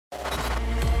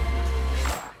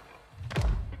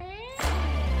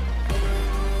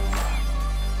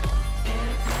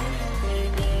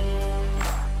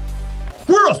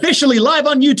officially live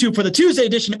on YouTube for the Tuesday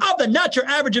edition of the Not Your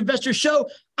Average Investor Show.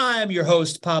 I am your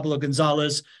host, Pablo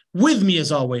Gonzalez. With me,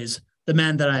 as always, the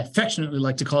man that I affectionately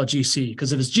like to call GC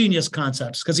because of his genius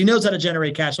concepts, because he knows how to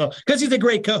generate cash flow, because he's a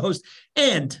great co-host,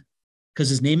 and because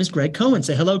his name is Gregg Cohen.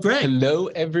 Say hello, Greg. Hello,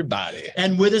 everybody.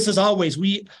 And with us, as always,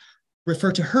 we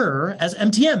refer to her as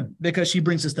MTM because she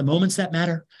brings us the moments that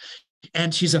matter.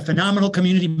 And she's a phenomenal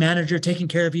community manager taking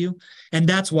care of you. And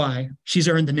that's why she's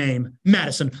earned the name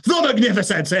Madison the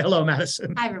Magnificent. Say hello,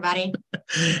 Madison. Hi, everybody.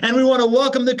 And we want to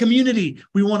welcome the community.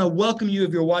 We want to welcome you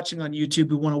if you're watching on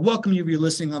YouTube. We want to welcome you if you're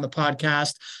listening on the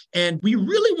podcast. And we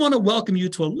really want to welcome you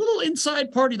to a little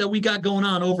inside party that we got going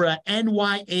on over at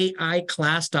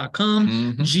nyaiclass.com.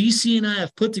 Mm-hmm. GC and I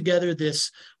have put together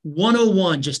this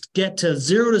 101, just get to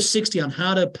 0 to 60 on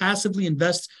how to passively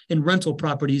invest in rental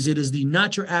properties. It is the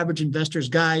Not Your Average Investor's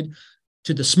Guide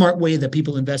to the smart way that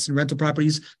people invest in rental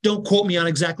properties. Don't quote me on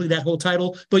exactly that whole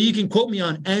title, but you can quote me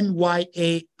on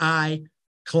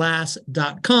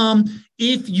nyaiclass.com.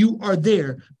 If you are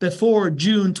there before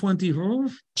June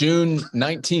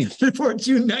 19th, before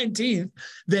June 19th,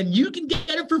 then you can get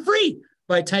it for free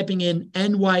by typing in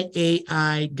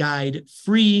NYAI Guide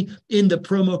free in the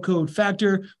promo code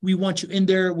factor. We want you in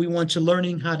there. We want you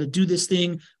learning how to do this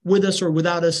thing with us or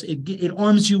without us. It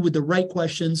arms you with the right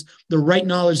questions, the right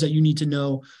knowledge that you need to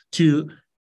know to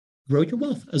grow your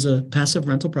wealth as a passive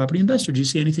rental property investor. Do you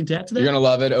see anything to add to that? You're going to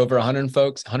love it. Over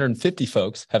 150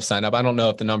 folks have signed up. I don't know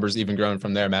if the number's even grown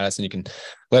from there, Madison. You can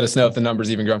let us know if the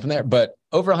number's even grown from there. But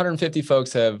over 150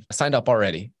 folks have signed up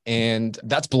already. And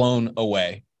that's blown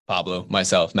away Pablo,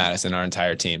 myself, Madison, our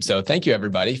entire team. So thank you,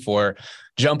 everybody, for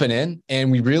jumping in. And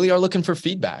we really are looking for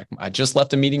feedback. I just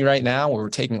left a meeting right now where we're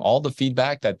taking all the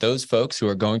feedback that those folks who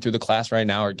are going through the class right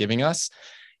now are giving us.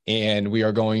 And we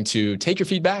are going to take your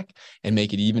feedback and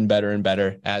make it even better and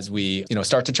better as we,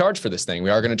 start to charge for this thing. We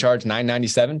are going to charge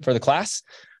 $997 for the class.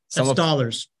 That's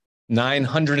dollars.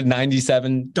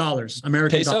 $997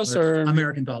 American pesos dollars. or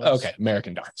American dollars. Okay,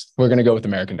 American dollars. We're going to go with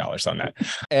American dollars on that.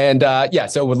 And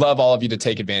so would love all of you to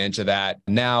take advantage of that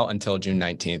now until June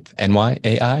 19th.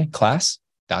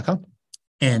 nyaiclass.com.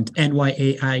 And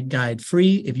NYAI Guide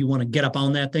free if you want to get up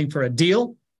on that thing for a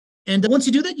deal. And once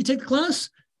you do that, you take the class,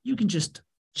 you can just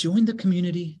join the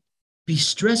community, be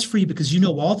stress-free because you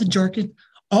know all the jargon,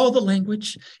 all the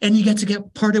language, and you get to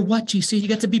get part of what, GC? You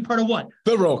get to be part of what?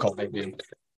 The roll call, baby.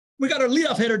 We got our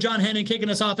leadoff hitter, John Hannon,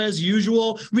 kicking us off as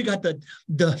usual. We got the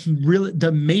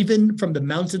maven from the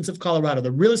mountains of Colorado,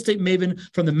 the real estate maven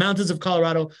from the mountains of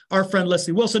Colorado, our friend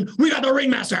Leslie Wilson. We got the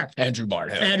ringmaster, Andrew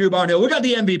Barnhill. We got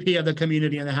the MVP of the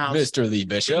community in the house, Mr. Lee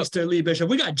Bishop.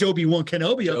 We got Joby One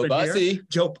Kenobi up in Bussy. here.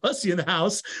 Joe Bussy in the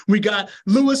house. We got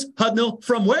Lewis Hudnell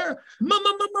from where?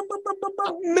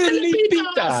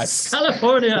 Milipitas,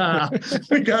 California.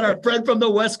 We got our friend from the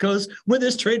West Coast with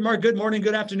his trademark. Good morning,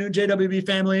 good afternoon, JWB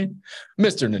family.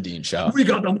 Mr. Nadine Shaw. We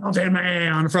got the mountain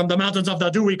man from the mountains of the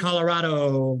Dewey,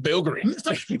 Colorado. Bill Green.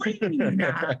 Mr. Green.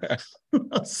 Who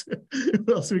else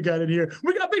we got in here?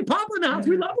 We got Big Papa in the house.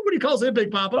 We love it when he calls him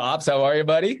Big Papa. Pops, how are you,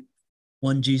 buddy?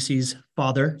 One GC's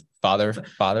father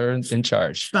in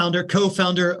charge.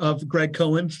 Co-founder of Gregg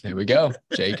Cohen. There we go.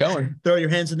 Jay Cohen. Throw your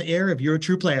hands in the air if you're a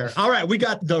true player. All right, we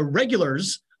got the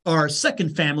regulars. Our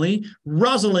second family,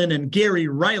 Rosalind and Gary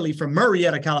Riley from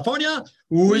Murrieta, California.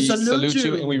 We salute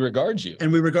you. And we regard you.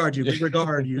 And we regard you. We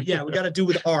regard you. Yeah, we got to do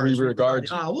with ours. We regard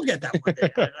you. We'll get that one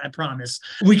day, I promise.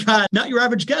 We got Not Your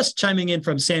Average Guest chiming in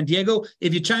from San Diego.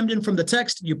 If you chimed in from the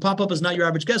text, you pop up as Not Your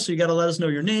Average Guest, so you got to let us know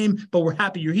your name, but we're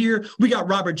happy you're here. We got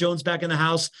Robert Jones back in the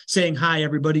house saying, hi,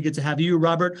 everybody. Good to have you,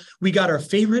 Robert. We got our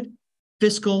favorite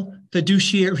fiscal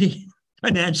fiduciary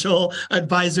financial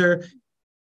advisor,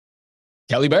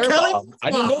 Kelly Bear. I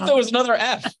didn't know there was another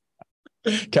F.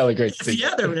 Kelly, great to see you.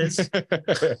 Yeah, there it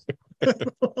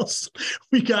is.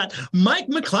 We got Mike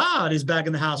McLeod is back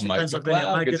in the house from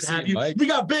Pennsylvania. Mike, good to have you. Mike. We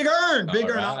got Big Earn. Big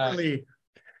Earn Opperly.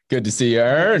 Good to see you,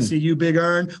 Earn. Good to see you, Big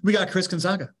Earn. We got Chris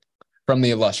Gonzaga. From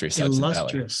the illustrious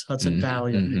Hudson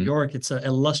Valley of New York. It's an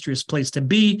illustrious place to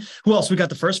be. Who else? We got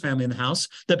the first family in the house,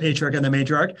 the patriarch and the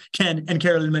matriarch, Ken and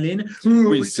Carolyn Malin.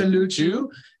 We salute you.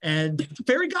 And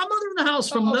fairy godmother in the house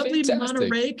from lovely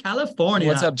Monterey, California.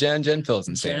 What's up, Jen? Jen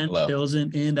Pilsen saying hello. Jen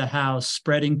Pilsen in the house,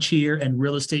 spreading cheer and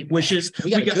real estate wishes.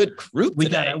 We got a good crew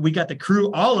today. We got the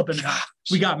crew all up in the house.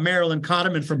 We got Marilyn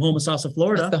Cotterman from Homosassa,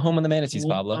 Florida. That's the home of the manatees,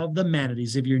 Pablo. Of the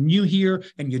manatees. If you're new here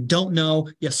and you don't know,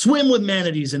 you swim with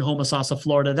manatees in Homosassa,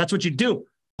 Florida. That's what you do.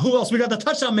 Who else? We got the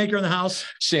touchdown maker in the house.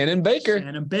 Shannon Baker.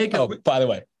 Oh, by the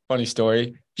way, funny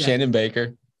story. Yeah. Shannon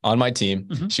Baker on my team.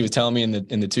 Mm-hmm. She was telling me in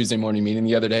the Tuesday morning meeting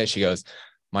the other day, she goes,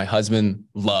 My husband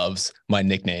loves my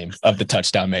nickname of the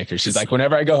touchdown maker. She's like,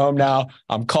 whenever I go home now,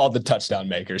 I'm called the touchdown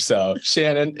maker. So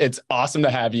Shannon, it's awesome to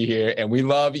have you here. And we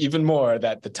love even more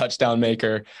that the touchdown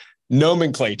maker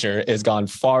nomenclature has gone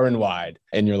far and wide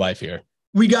in your life here.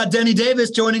 We got Denny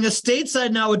Davis joining us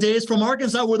stateside nowadays from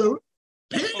Arkansas with a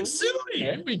Pig Suey.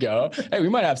 There we go. Hey, we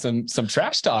might have some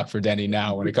trash talk for Denny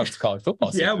now when it comes to college football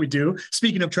season. Yeah, we do.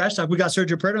 Speaking of trash talk, we got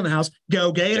Sergio Prater in the house.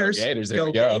 Go Gators. Go Gators.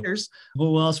 Go Gators.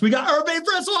 Who else? We got Hervé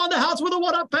Fresco on the house with a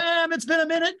what up, fam? It's been a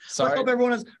minute. Sorry. I hope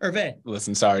everyone is Hervé.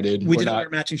 Listen, sorry, dude. We didn't wear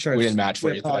matching shirts. We didn't match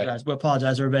for you today. Today. We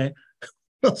apologize, Hervé.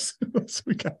 What else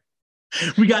we got?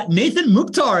 We got Nathan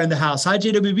Mukhtar in the house. Hi,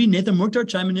 JWB. Nathan Mukhtar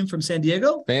chiming in from San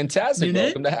Diego. Fantastic.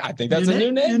 Welcome to, I think that's a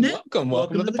new name.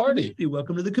 Welcome to the party.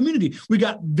 Welcome to the community. We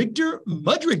got Victor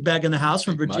Mudrick back in the house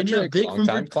from Virginia. Vic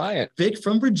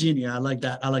from Virginia. I like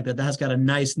that. That has got a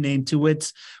nice name to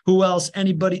it. Who else?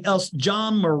 Anybody else?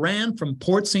 John Moran from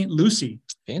Port St. Lucie.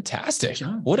 Fantastic.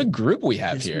 John. What a group we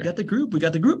have here. We got the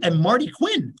group. And Marty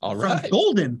Quinn from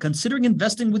Golden. Considering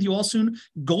investing with you all soon.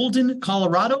 Golden,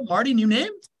 Colorado. Marty, new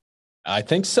name? I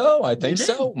think so.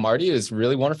 Marty, is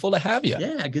really wonderful to have you.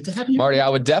 Yeah, good to have you. Marty, I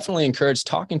would definitely encourage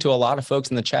talking to a lot of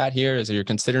folks in the chat here as you're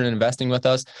considering investing with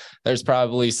us. There's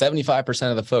probably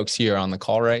 75% of the folks here on the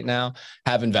call right now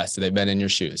have invested. They've been in your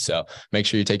shoes. So make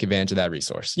sure you take advantage of that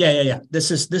resource. Yeah.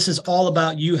 This is all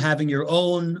about you having your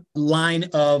own line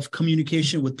of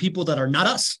communication with people that are not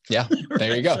us. Yeah,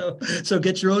 there you go. So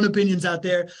get your own opinions out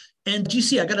there. And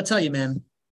GC, I got to tell you, man,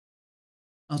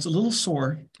 I was a little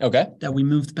sore. Okay. That we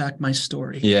moved back my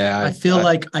story. Yeah. I feel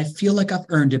like I've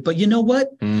earned it. But you know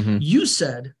what? Mm-hmm. You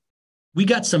said we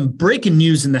got some breaking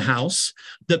news in the house.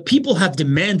 The people have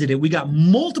demanded it. We got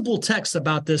multiple texts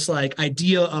about this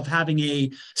idea of having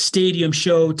a stadium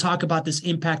show, talk about this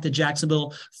impact to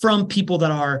Jacksonville from people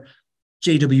that are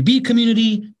JWB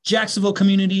community, Jacksonville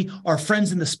community, our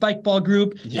friends in the Spike Ball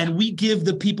group, and we give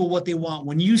the people what they want.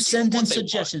 When you send in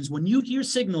suggestions, when you hear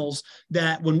signals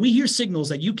when we hear signals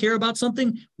that you care about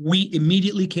something, we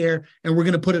immediately care and we're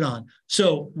going to put it on.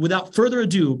 So without further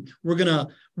ado, we're going to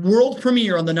world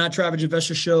premiere on the Not Your Average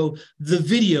Investor Show, the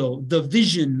video, the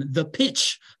vision, the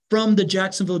pitch from the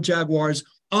Jacksonville Jaguars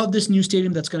of this new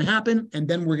stadium that's going to happen. And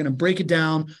then we're going to break it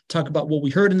down, talk about what we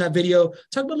heard in that video,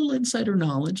 talk about a little insider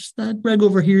knowledge that Greg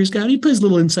over here has got. He plays a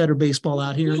little insider baseball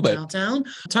out here in downtown.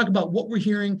 Talk about what we're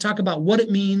hearing, talk about what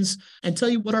it means, and tell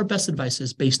you what our best advice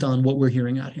is based on what we're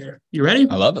hearing out here. You ready?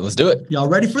 I love it. Let's do it. Y'all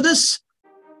ready for this?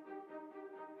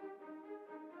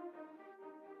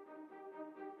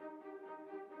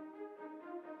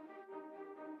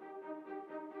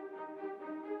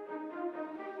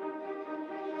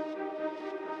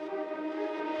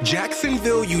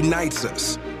 Jacksonville unites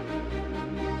us.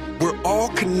 We're all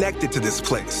connected to this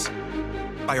place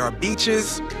by our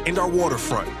beaches and our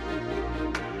waterfront,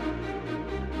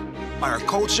 by our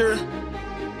culture,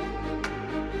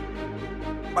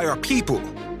 by our people,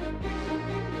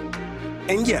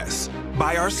 and yes,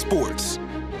 by our sports.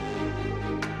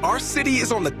 Our city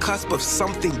is on the cusp of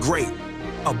something great,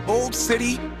 a bold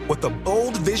city with a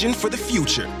bold vision for the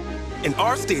future, and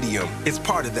our stadium is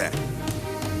part of that.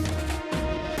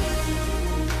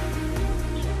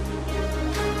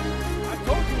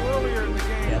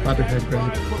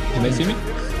 Can they see me?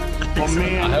 Oh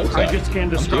man, I just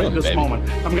can't describe this moment.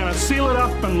 I'm going to seal it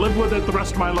up and live with it the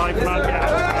rest of my life.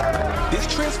 This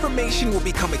transformation will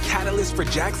become a catalyst for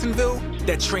Jacksonville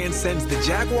that transcends the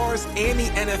Jaguars and the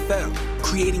NFL,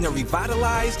 creating a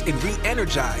revitalized and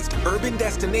re-energized urban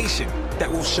destination that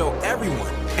will show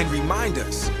everyone and remind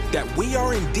us that we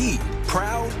are indeed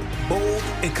proud, bold,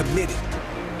 and committed.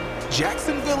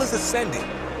 Jacksonville is ascending,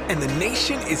 and the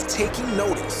nation is taking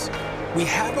notice. We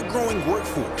have a growing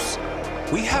workforce.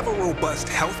 We have a robust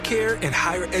healthcare and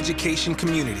higher education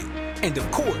community. And of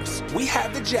course, we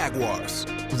have the Jaguars,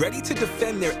 ready to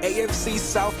defend their AFC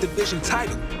South Division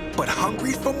title, but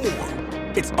hungry for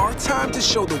more. It's our time to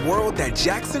show the world that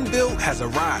Jacksonville has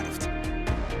arrived.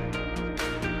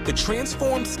 The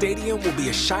transformed stadium will be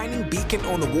a shining beacon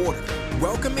on the water,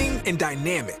 welcoming and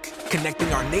dynamic,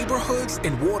 connecting our neighborhoods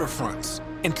and waterfronts,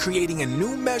 and creating a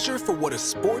new measure for what a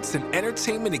sports and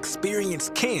entertainment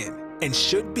experience can and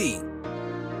should be.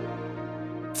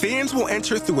 Fans will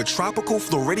enter through a tropical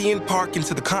Floridian park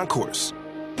into the concourse,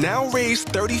 now raised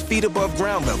 30 feet above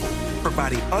ground level,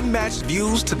 providing unmatched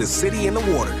views to the city and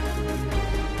the water.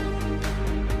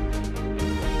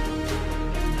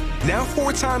 Now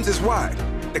 4 times as wide,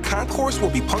 the concourse will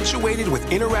be punctuated with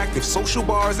interactive social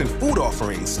bars and food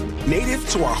offerings native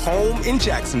to our home in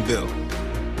Jacksonville.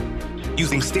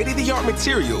 Using state-of-the-art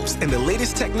materials and the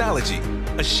latest technology,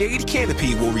 a shade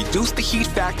canopy will reduce the heat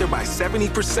factor by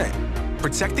 70%,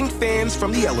 protecting fans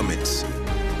from the elements.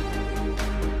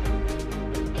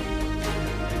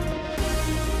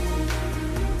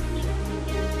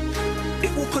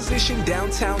 It will position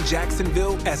downtown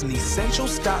Jacksonville as an essential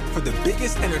stop for the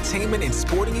biggest entertainment and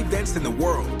sporting events in the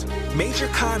world. Major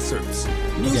concerts,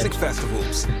 music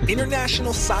festivals,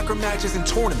 international soccer matches and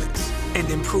tournaments, and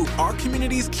improve our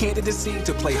community's candidacy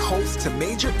to play host to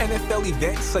major NFL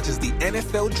events such as the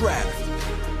NFL Draft.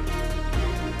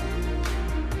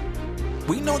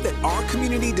 We know that our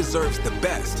community deserves the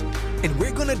best, and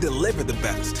we're going to deliver the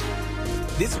best.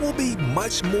 This will be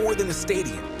much more than a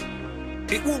stadium.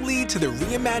 It will lead to the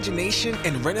reimagination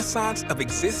and renaissance of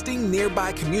existing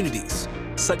nearby communities,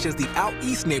 such as the Out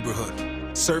East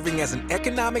neighborhood, serving as an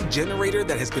economic generator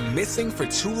that has been missing for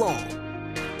too long.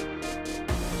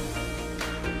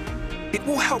 It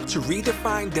will help to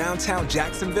redefine downtown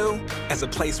Jacksonville as a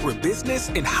place where business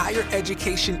and higher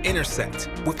education intersect,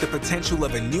 with the potential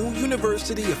of a new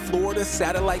University of Florida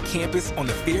satellite campus on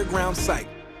the fairground site.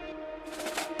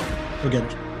 Forget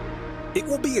it. It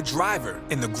will be a driver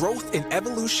in the growth and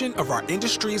evolution of our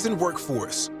industries and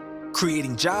workforce,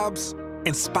 creating jobs,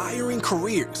 inspiring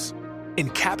careers,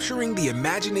 and capturing the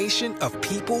imagination of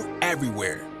people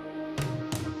everywhere.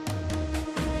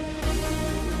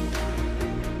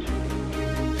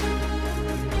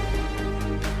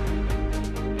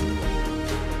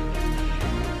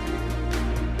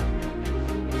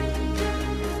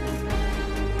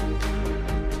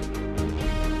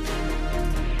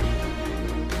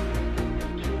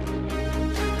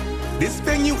 This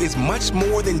venue is much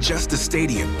more than just a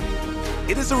stadium.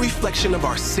 It is a reflection of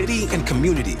our city and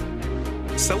community,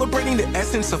 celebrating the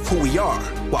essence of who we are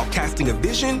while casting a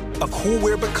vision of who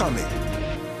we're becoming.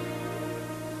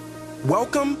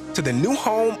 Welcome to the new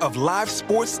home of live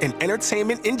sports and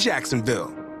entertainment in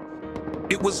Jacksonville.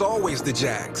 It was always the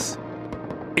Jags.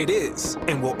 It is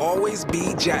and will always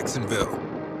be Jacksonville.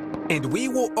 And we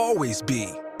will always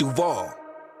be Duval.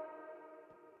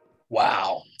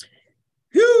 Wow.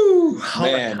 Whew.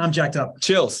 Man. I'm jacked up.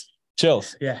 Chills.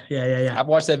 Yeah. I've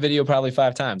watched that video probably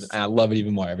 5 times, and I love it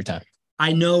even more every time.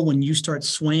 I know when you start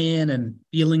swaying and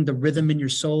feeling the rhythm in your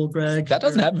soul, Greg. That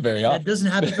doesn't happen very often. That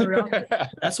doesn't happen very often.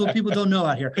 That's what people don't know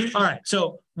out here. All right,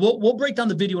 so we'll break down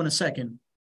the video in a second.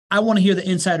 I want to hear the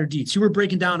insider deets. You were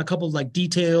breaking down a couple of like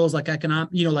details, like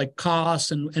economic, like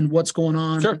costs and what's going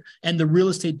on, sure, and the real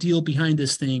estate deal behind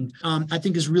this thing. I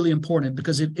think is really important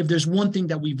because if there's one thing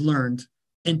that we've learned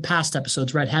in past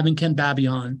episodes, right, having Ken Babby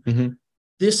on,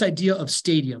 this idea of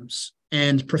stadiums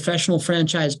and professional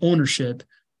franchise ownership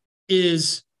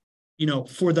is,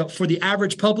 for the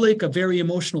average public, a very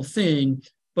emotional thing,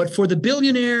 but for the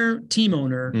billionaire team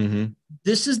owner,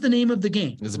 this is the name of the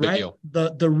game. It's a big deal.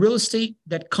 The real estate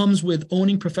that comes with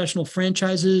owning professional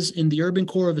franchises in the urban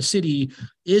core of a city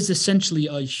is essentially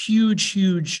a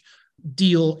huge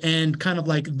deal and kind of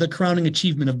like the crowning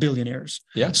achievement of billionaires.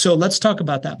 Yeah. So let's talk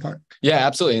about that part. Yeah,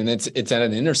 absolutely. And it's at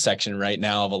an intersection right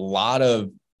now of a lot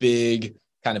of big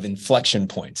kind of inflection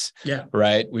points. Yeah.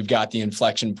 Right. We've got the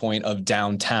inflection point of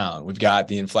downtown. We've got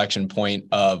the inflection point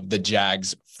of the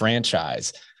Jags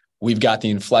franchise. We've got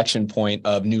the inflection point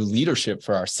of new leadership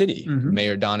for our city.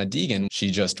 Mayor Donna Deegan,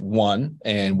 she just won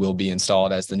and will be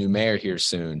installed as the new mayor here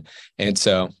soon. And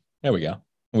so there we go.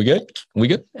 We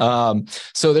good?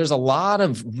 So there's a lot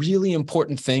of really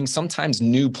important things, sometimes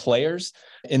new players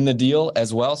in the deal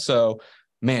as well. So,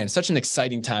 man, such an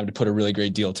exciting time to put a really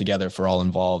great deal together for all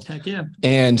involved. Heck yeah.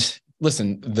 And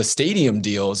listen, the stadium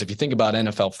deals, if you think about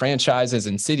NFL franchises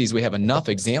and cities, we have enough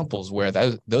examples where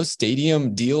those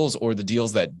stadium deals or the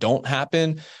deals that don't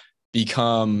happen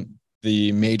become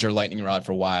the major lightning rod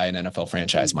for why an NFL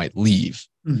franchise might leave.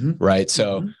 Right.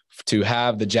 So to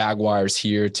have the Jaguars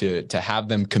here, to have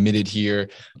them committed here,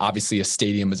 obviously a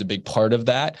stadium is a big part of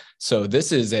that. So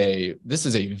this is a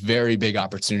very big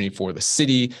opportunity for the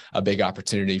city, a big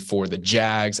opportunity for the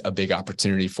Jags, a big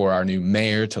opportunity for our new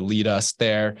mayor to lead us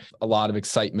there. A lot of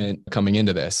excitement coming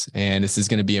into this. And this is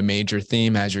going to be a major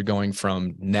theme as you're going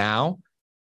from now.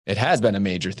 It has been a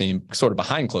major theme sort of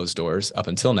behind closed doors up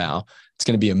until now. It's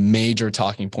going to be a major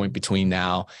talking point between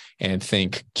now and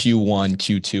think Q1,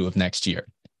 Q2 of next year.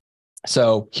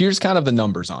 So here's kind of the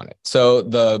numbers on it. So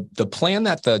the plan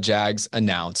that the Jags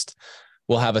announced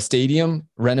will have a stadium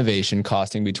renovation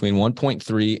costing between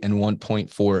 $1.3 and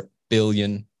 $1.4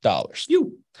 billion.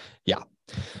 Yeah.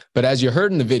 But as you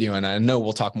heard in the video, and I know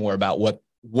we'll talk more about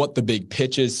what the big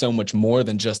pitch is, so much more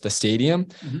than just the stadium.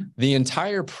 The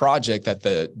entire project that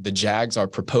the Jags are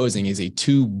proposing is a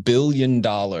 $2 billion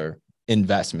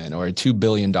investment or a $2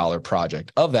 billion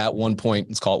project. Of that,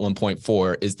 let's call it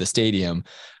 1.4 is the stadium.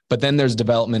 But then there's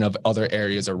development of other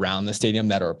areas around the stadium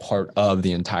that are a part of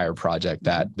the entire project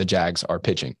that the Jags are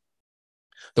pitching.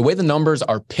 The way the numbers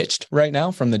are pitched right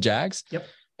now from the Jags,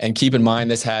 and keep in mind,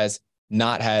 this has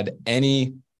not had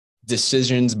any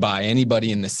decisions by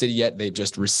anybody in the city yet. They've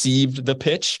just received the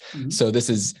pitch. So this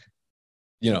is,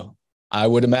 I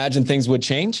would imagine things would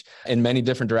change in many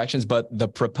different directions, but the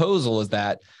proposal is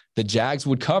that the Jags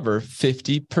would cover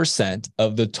 50%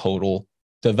 of the total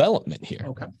development here.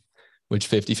 Okay. Which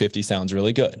 50-50 sounds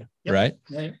really good, right?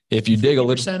 Yeah. If you dig a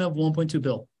little... 50% of 1.2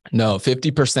 billion. No,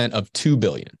 50% of 2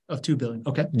 billion. Of 2 billion.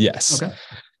 Okay. Yes. Okay.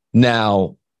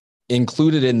 Now,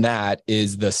 included in that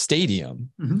is the stadium.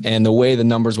 And the way the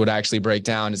numbers would actually break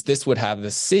down is this would have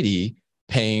the city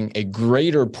paying a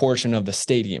greater portion of the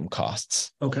stadium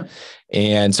costs. Okay.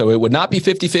 And so it would not be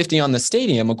 50-50 on the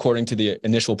stadium, according to the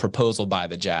initial proposal by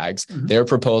the Jags. Their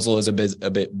proposal is a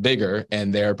bit bigger,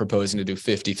 and they're proposing to do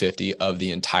 50-50 of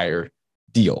the entire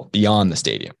deal beyond the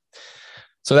stadium.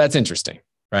 So that's interesting,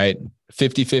 right?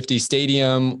 50-50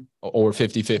 stadium or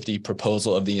 50-50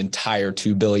 proposal of the entire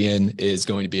 2 billion is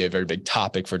going to be a very big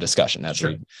topic for discussion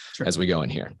as we go in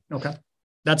here. Okay.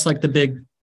 That's like the big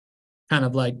kind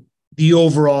of like the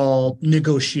overall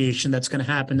negotiation that's going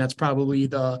to happen. That's probably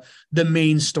the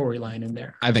main storyline in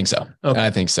there. I think so. Okay.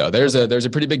 I think so. There's a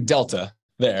pretty big delta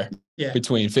there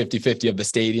between 50-50 of the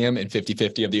stadium and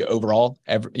 50-50 of the overall,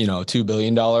 $2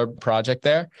 billion project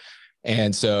there.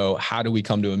 And so how do we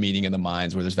come to a meeting in the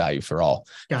minds where there's value for all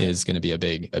is going to be a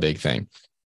big thing.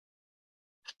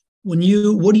 What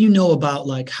do you know about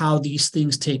like how these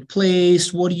things take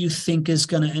place? What do you think is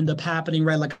going to end up happening?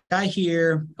 Right. Like I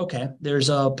hear, okay, there's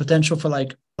a potential for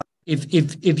like,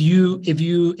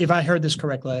 if I heard this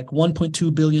correctly, like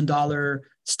 $1.2 billion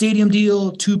stadium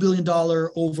deal, $2 billion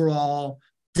overall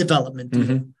development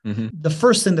deal. The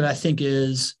first thing that I think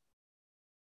is,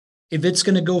 if it's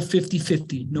going to go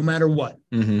 50-50, no matter what,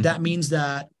 that means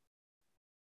that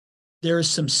there is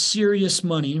some serious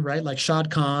money, right? Like Shad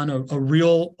Khan, a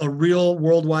real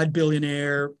worldwide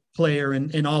billionaire player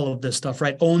in all of this stuff,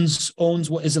 right? Owns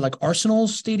what is it, like Arsenal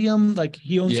Stadium? Like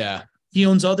he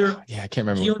owns other. I can't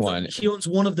remember which one. He owns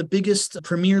one of the biggest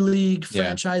Premier League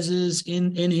franchises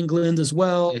in England as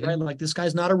well, right? Like this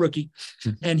guy's not a rookie,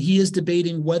 and he is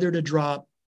debating whether to drop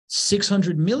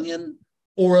 600 million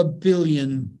or $1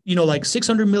 billion, like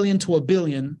 600 million to $1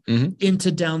 billion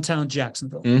into downtown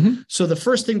Jacksonville. So the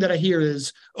first thing that I hear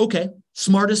is, okay,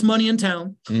 smartest money in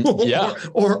town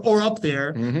or up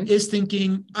there is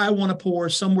thinking, I want to pour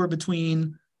somewhere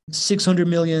between 600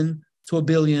 million to $1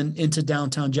 billion into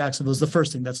downtown Jacksonville is the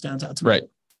first thing that's downtown. Right.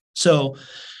 So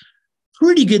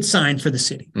pretty good sign for the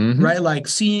city, right? Like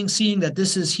seeing that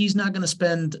he's not going to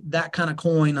spend that kind of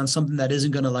coin on something that isn't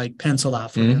going to like pencil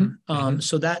out for him.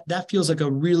 So that feels like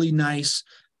a really nice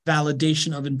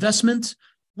validation of investment,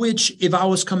 which if I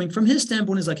was coming from his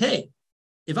standpoint is like, hey,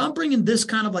 if I'm bringing this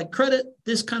kind of like credit,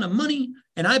 this kind of money,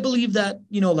 and I believe that,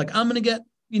 like I'm going to get,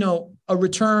 a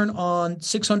return on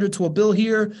 600 to $1 billion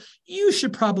here, you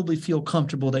should probably feel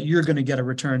comfortable that you're going to get a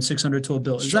return 600 to $1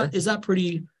 billion. Is that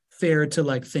pretty fair to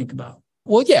like think about?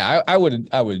 Well, yeah, I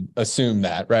would assume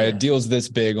that, right? Yeah. Deals this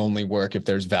big only work if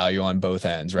there's value on both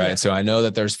ends, right? Yeah. So I know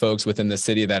that there's folks within the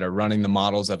city that are running the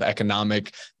models of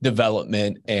economic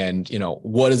development and,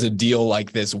 what is a deal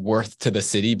like this worth to the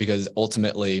city? Because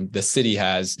ultimately the city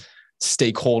has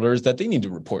stakeholders that they need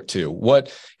to report to.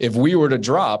 What if we were to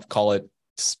drop, call it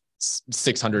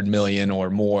 600 million or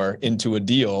more into a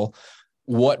deal,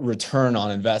 what return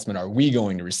on investment are we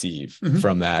going to receive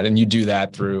from that? And you do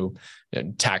that through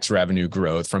tax revenue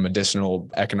growth, from additional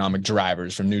economic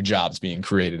drivers, from new jobs being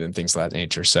created and things of that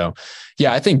nature. So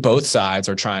yeah, I think both sides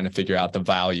are trying to figure out the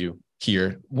value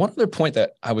here. One other point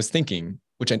that I was thinking,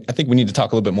 which I think we need to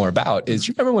talk a little bit more about, is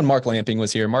you remember when Mark Lamping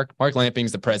was here? Mark Lamping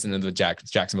is the president of the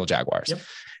Jacksonville Jaguars. Yep.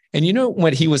 And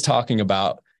when he was talking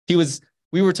about,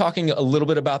 we were talking a little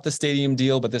bit about the stadium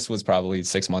deal, but this was probably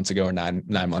 6 months ago or nine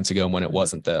months ago when it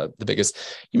wasn't the biggest.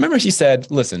 You remember he said,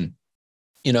 listen,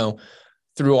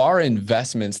 through our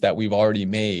investments that we've already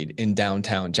made in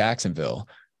downtown Jacksonville,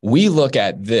 we look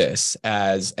at this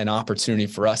as an opportunity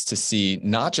for us to see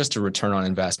not just a return on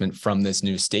investment from this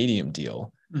new stadium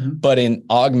deal, but an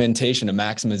augmentation, a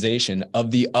maximization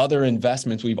of the other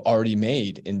investments we've already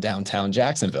made in downtown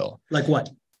Jacksonville. Like what?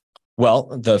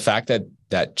 Well, the fact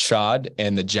that Chad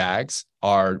and the Jags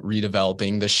are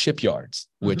redeveloping the shipyards,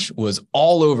 which was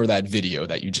all over that video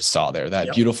that you just saw there,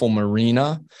 that beautiful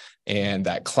marina and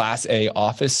that Class A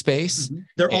office space.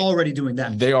 They're already doing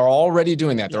that. They are already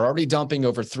doing that. They're already dumping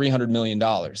over $300 million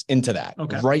into that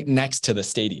right next to the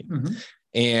stadium.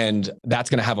 And that's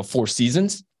going to have a Four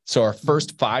Seasons So our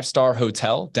first 5-star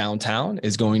hotel downtown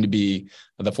is going to be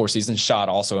the Four Seasons. Shad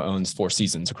also owns Four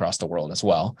Seasons across the world as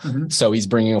well. So he's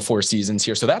bringing a Four Seasons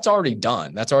here. So that's already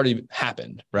done. That's already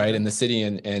happened, right? And the city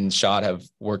and Shad have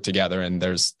worked together, and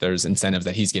there's incentives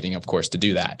that he's getting, of course, to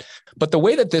do that. But the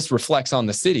way that this reflects on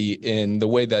the city, in the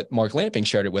way that Mark Lamping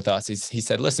shared it with us, is he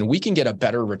said, listen, we can get a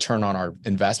better return on our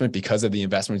investment because of the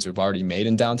investments we've already made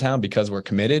in downtown, because we're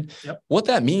committed. What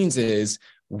that means is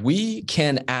we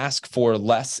can ask for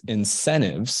less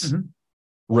incentives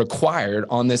required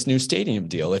on this new stadium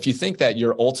deal. If you think that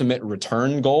your ultimate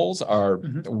return goals are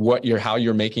how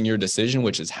you're making your decision,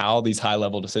 which is how these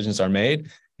high-level decisions are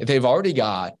made, if they've already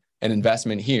got an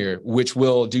investment here, which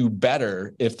will do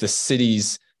better if the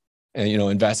city's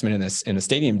investment in a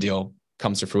stadium deal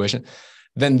comes to fruition,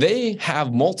 then they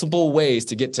have multiple ways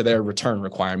to get to their return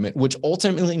requirement, which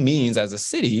ultimately means, as a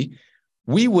city,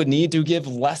 we would need to give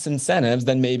less incentives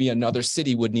than maybe another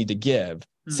city would need to give,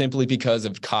 simply because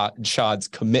of Shad's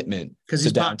commitment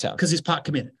to downtown. Because he's pot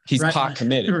committed. He's pot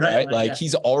committed, right?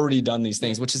 He's already done these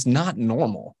things, which is not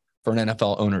normal for an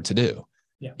NFL owner to do.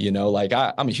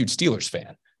 I'm a huge Steelers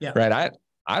fan, right?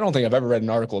 I don't think I've ever read an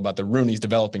article about the Rooneys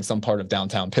developing some part of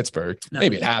downtown Pittsburgh. No.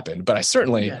 Maybe it happened, but I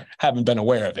certainly haven't been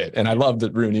aware of it. And I love the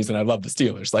Rooneys and I love the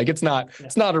Steelers.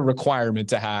 It's not a requirement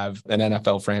to have an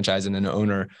NFL franchise and an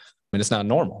owner. I mean, it's not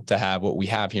normal to have what we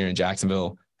have here in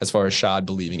Jacksonville as far as Shad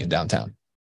believing in downtown.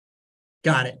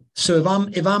 Got it. So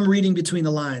if I'm reading between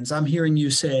the lines, I'm hearing you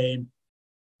say,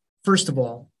 first of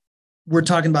all, we're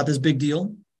talking about this big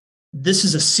deal. This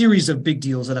is a series of big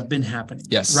deals that have been happening,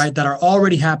 right? That are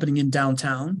already happening in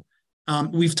downtown.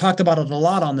 We've talked about it a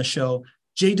lot on the show.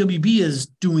 JWB is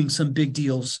doing some big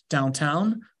deals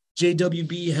downtown.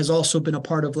 JWB has also been a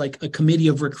part of a committee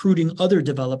of recruiting other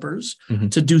developers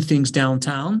to do things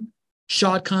downtown.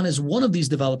 Shad Khan is one of these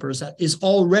developers that is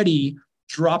already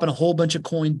dropping a whole bunch of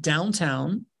coin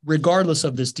downtown, regardless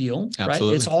of this deal, right?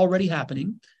 It's already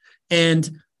happening.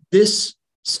 And this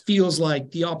feels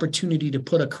like the opportunity to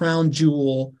put a crown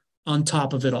jewel on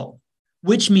top of it all,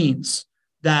 which means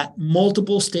that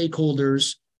multiple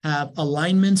stakeholders have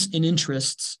alignments and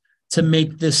interests to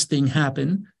make this thing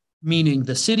happen, meaning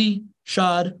the city,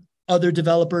 Shad, other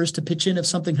developers to pitch in if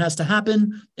something has to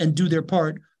happen and do their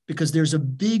part, because there's a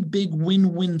big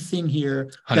win-win thing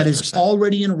here 100%. That is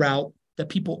already en route, that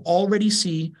people already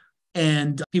see,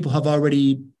 and people have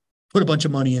already put a bunch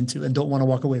of money into and don't want to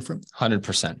walk away from.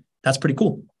 100%. That's pretty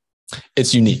cool.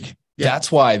 It's unique.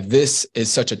 That's why this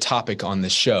is such a topic on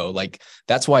this show.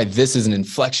 That's why this is an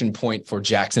inflection point for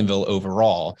Jacksonville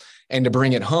overall. And to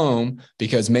bring it home,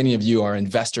 because many of you are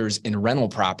investors in rental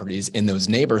properties in those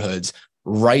neighborhoods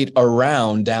right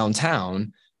around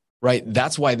downtown, right?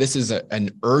 That's why this is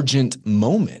an urgent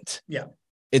moment. Yeah.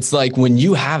 It's like when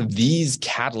you have these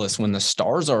catalysts, when the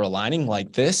stars are aligning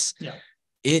like this,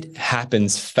 it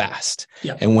happens fast.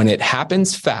 Yeah. And when it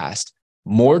happens fast,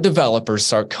 more developers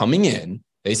start coming in.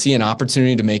 They see an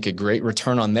opportunity to make a great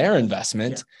return on their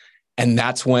investment. Yeah. And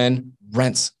that's when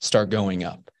rents start going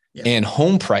up and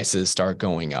home prices start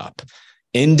going up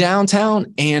in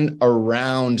downtown and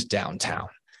around downtown.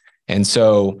 And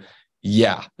so,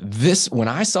 when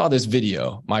I saw this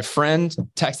video, my friend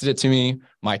texted it to me.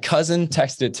 My cousin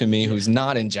texted it to me, who's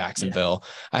not in Jacksonville.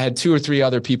 I had 2 or 3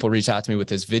 other people reach out to me with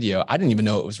this video. I didn't even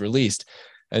know it was released.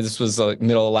 And this was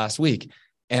middle of last week.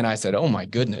 And I said, oh my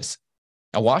goodness.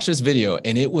 I watched this video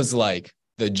and it was like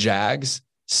the Jags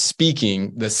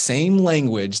speaking the same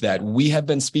language that we have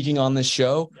been speaking on this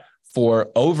show for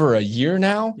over a year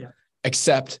now,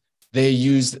 except they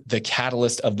used the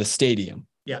catalyst of the stadium.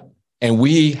 Yeah. And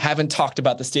we haven't talked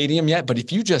about the stadium yet, but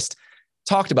if you just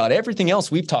talked about everything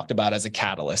else we've talked about as a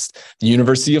catalyst, the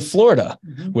University of Florida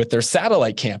with their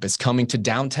satellite campus coming to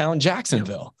downtown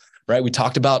Jacksonville. Right? We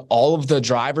talked about all of the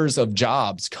drivers of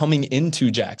jobs coming into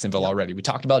Jacksonville already. We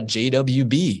talked about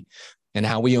JWB and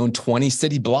how we own 20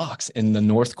 city blocks in the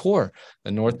North Core,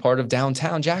 the north part of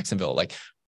downtown Jacksonville.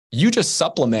 You just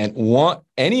supplement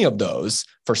any of those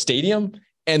for stadium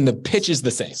and the pitch is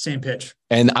the same. Same pitch.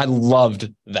 And I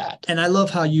loved that. And I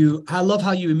love how you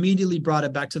immediately brought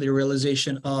it back to the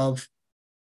realization of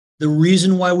the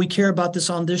reason why we care about this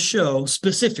on this show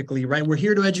specifically, right? We're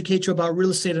here to educate you about real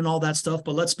estate and all that stuff,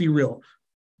 but let's be real.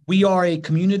 We are a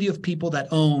community of people that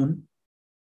own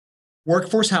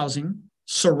workforce housing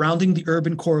surrounding the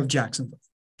urban core of Jacksonville.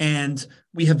 And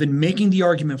we have been making the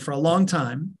argument for a long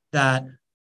time that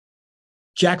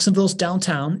Jacksonville's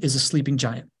downtown is a sleeping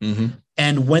giant.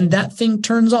 And when that thing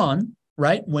turns on,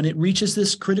 right, when it reaches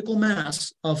this critical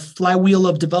mass of flywheel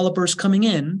of developers coming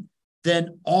in,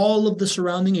 then all of the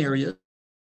surrounding areas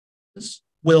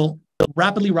will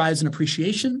rapidly rise in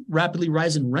appreciation, rapidly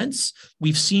rise in rents.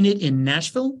 We've seen it in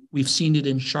Nashville. We've seen it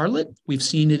in Charlotte. We've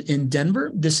seen it in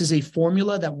Denver. This is a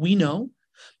formula that we know.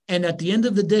 And at the end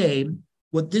of the day,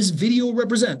 what this video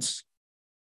represents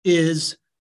is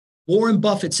Warren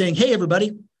Buffett saying, hey,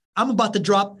 everybody, I'm about to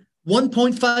drop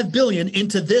 1.5 billion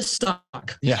into this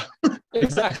stock. Yeah,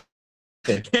 exactly.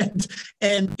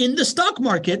 And in the stock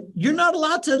market, you're not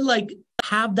allowed to like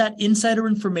have that insider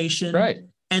information, right,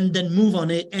 and then move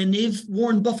on it. And if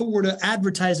Warren Buffett were to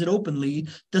advertise it openly,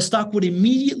 the stock would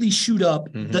immediately shoot up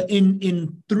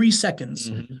in 3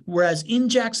 seconds. Whereas in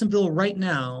Jacksonville right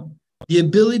now, the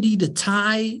ability to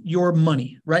tie your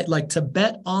money, right, like to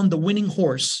bet on the winning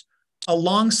horse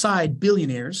alongside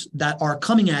billionaires that are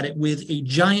coming at it with a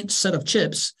giant set of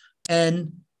chips,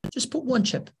 and just put one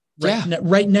chip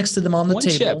right next to them on the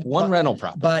table. Chip, one rental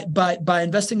property. By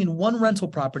investing in one rental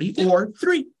property, or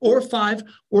 3 or 5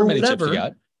 or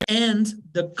whatever. And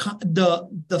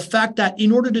the fact that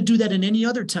in order to do that in any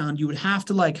other town, you would have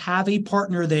to like have a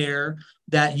partner there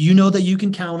that you know that you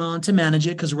can count on to manage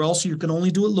it, because or else you can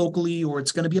only do it locally or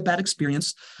it's going to be a bad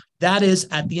experience. That is,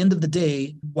 at the end of the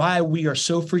day, why we are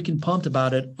so freaking pumped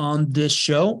about it on this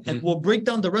show. And we'll break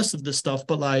down the rest of this stuff.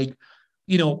 But like,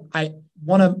 you know, I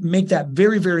want to make that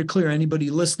very, very clear. Anybody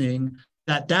listening,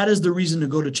 that is the reason to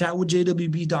go to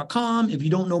chatwithjwb.com. If you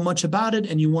don't know much about it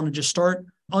and you want to just start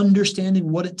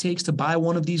understanding what it takes to buy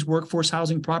one of these workforce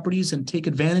housing properties and take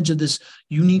advantage of this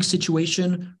unique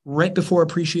situation right before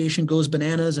appreciation goes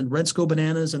bananas and rents go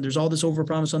bananas and there's all this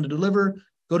overpromise under deliver,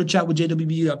 go to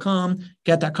chatwithjwb.com,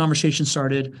 get that conversation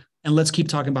started, and let's keep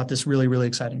talking about this really, really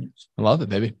exciting news. I love it,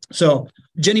 baby. So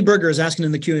Jenny Berger is asking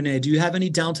in the Q&A, do you have any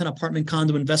downtown apartment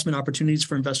condo investment opportunities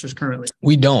for investors currently?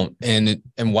 We don't. And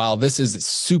while this is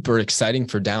super exciting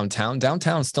for downtown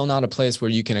is still not a place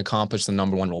where you can accomplish the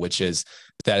number one rule, which is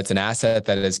that it's an asset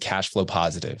that is cash flow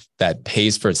positive, that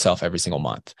pays for itself every single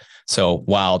month. So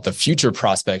while the future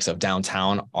prospects of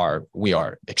downtown we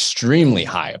are extremely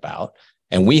high about,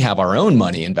 and we have our own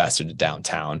money invested in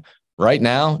downtown, right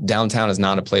now, downtown is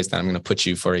not a place that I'm going to put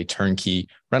you for a turnkey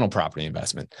rental property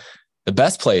investment. The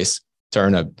best place to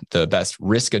earn the best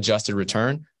risk-adjusted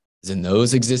return is in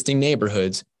those existing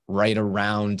neighborhoods right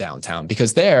around downtown,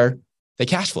 because they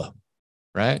cash flow,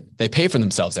 right? They pay for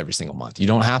themselves every single month. You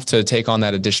don't have to take on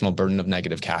that additional burden of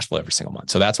negative cash flow every single month.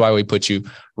 So that's why we put you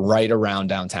right around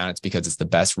downtown. It's because it's the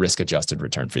best risk-adjusted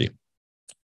return for you.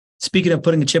 Speaking of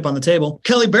putting a chip on the table,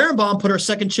 Kelly Barenbaum put her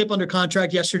second chip under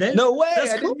contract yesterday. No way.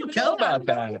 That's I cool, didn't know about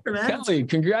that. Kelly,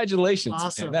 congratulations.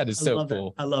 Awesome. Man, that is so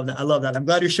cool. I love that. I'm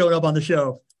glad you're showing up on the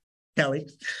show, Kelly.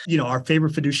 You know, our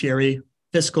favorite fiduciary,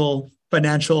 fiscal,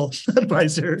 financial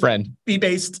advisor. Friend.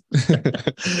 Fee-based.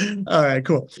 All right,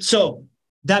 cool. So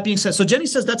that being said, so Jenny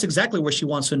says that's exactly where she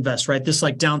wants to invest, right? This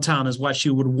like downtown is why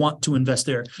she would want to invest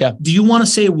there. Yeah. Do you want to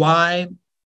say why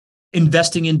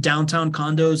investing in downtown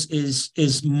condos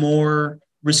is more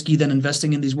risky than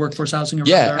investing in these workforce housing?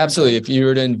 Yeah, absolutely. If you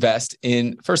were to invest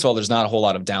in, first of all, there's not a whole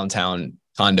lot of downtown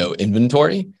condo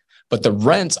inventory, but the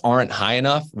rents aren't high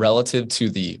enough relative to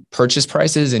the purchase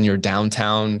prices in your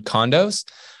downtown condos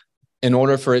in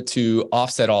order for it to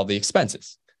offset all the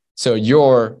expenses. So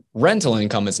your rental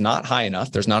income is not high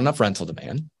enough. There's not enough rental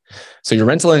demand. So your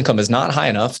rental income is not high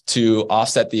enough to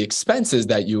offset the expenses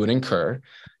that you would incur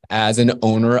as an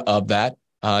owner of that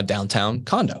downtown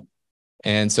condo.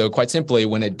 And so quite simply,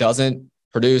 when it doesn't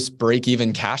produce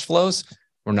break-even cash flows,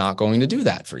 we're not going to do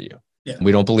that for you. Yeah.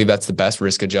 We don't believe that's the best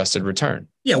risk-adjusted return.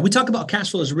 Yeah, we talk about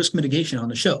cash flow as risk mitigation on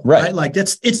the show, right? Like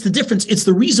it's the difference. It's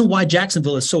the reason why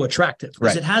Jacksonville is so attractive,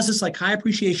 because it has this like high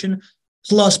appreciation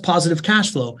plus positive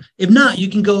cash flow. If not, you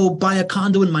can go buy a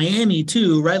condo in Miami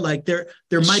too, right? Like there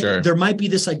might be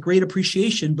this like great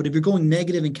appreciation, but if you're going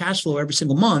negative in cash flow every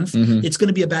single month, it's going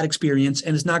to be a bad experience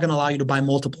and it's not going to allow you to buy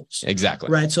multiples. Exactly.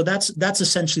 Right. So that's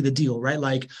essentially the deal, right?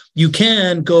 Like you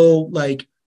can go like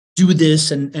do this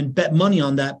and bet money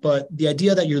on that, but the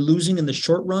idea that you're losing in the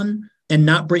short run and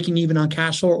not breaking even on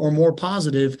cash flow or more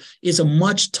positive is a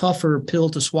much tougher pill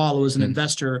to swallow as an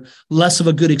investor, less of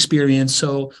a good experience.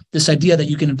 So this idea that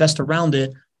you can invest around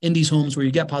it in these homes where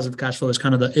you get positive cash flow is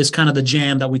kind of the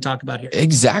jam that we talk about here.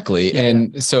 Exactly. Yeah.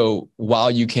 And so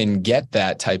while you can get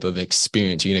that type of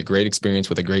experience, you get a great experience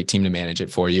with a great team to manage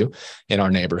it for you in our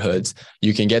neighborhoods,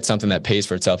 you can get something that pays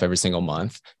for itself every single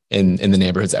month in the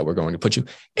neighborhoods that we're going to put you.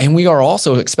 And we are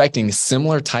also expecting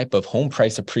similar type of home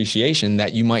price appreciation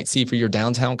that you might see for your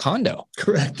downtown condo.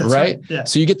 Correct. That's right? Yeah.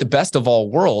 So you get the best of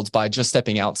all worlds by just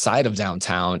stepping outside of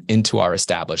downtown into our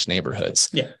established neighborhoods.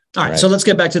 Yeah. All right. So let's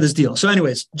get back to this deal. So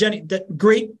anyways, Jenny,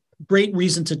 great great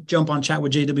reason to jump on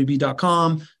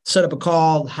chatwithjwb.com, set up a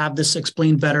call, have this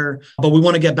explained better. But we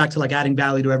want to get back to like adding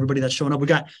value to everybody that's showing up. We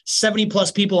got 70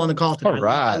 plus people on the call today. All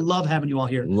right. I love having you all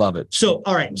here. Love it. So,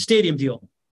 all right, stadium deal.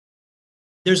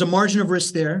 There's a margin of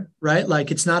risk there, right?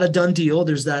 Like it's not a done deal.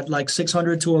 There's that like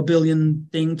 600 to a billion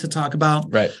thing to talk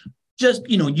about. Right. Just,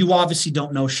 you obviously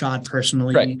don't know Shad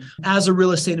personally. Right. As a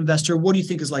real estate investor, what do you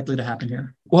think is likely to happen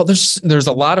here? Well, there's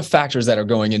a lot of factors that are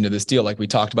going into this deal, like we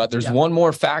talked about. There's one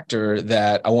more factor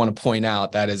that I want to point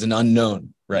out that is an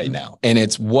unknown right now, and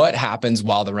it's what happens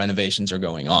while the renovations are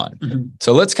going on.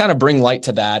 So let's kind of bring light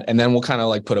to that, and then we'll kind of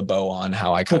like put a bow on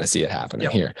how I kind of see it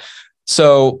happening here.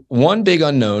 So one big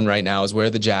unknown right now is where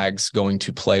the Jags going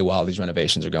to play while these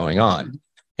renovations are going on.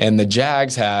 And the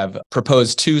Jags have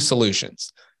proposed two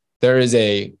solutions. There is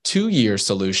a 2-year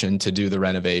solution to do the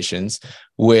renovations,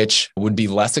 which would be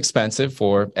less expensive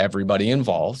for everybody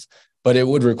involved, but it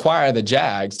would require the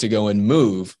Jags to go and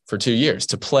move for 2 years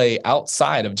to play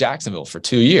outside of Jacksonville for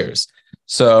 2 years.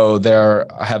 So there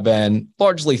have been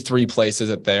largely 3 places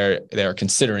that they're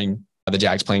considering the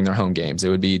Jags playing their home games. It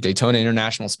would be Daytona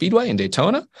International Speedway in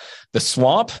Daytona, the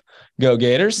Swamp, Go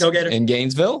Gators in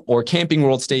Gainesville, or Camping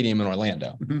World Stadium in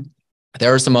Orlando.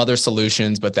 There are some other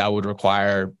solutions, but that would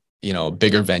require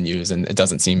bigger venues, and it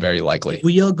doesn't seem very likely.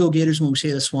 We yell Go Gators when we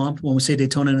say the Swamp. When we say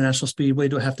Daytona International Speedway,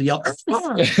 do I have to yell?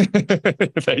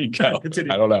 There you go.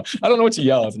 I don't know. I don't know what to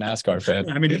yell as a NASCAR fan.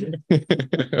 I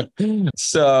mean,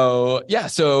 so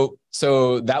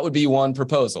that would be one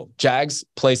proposal. Jags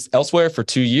place elsewhere for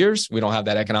 2 years. We don't have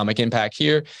that economic impact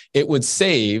here. It would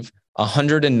save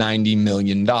 $190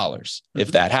 million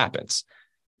if that happens.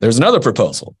 There's another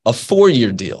proposal, a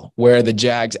 4-year deal where the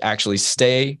Jags actually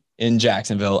stay in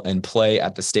Jacksonville and play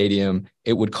at the stadium.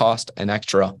 It would cost an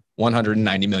extra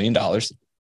 $190 million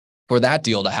for that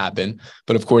deal to happen.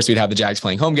 But of course, we'd have the Jags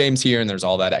playing home games here, and there's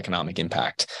all that economic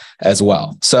impact as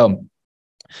well. So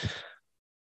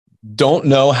don't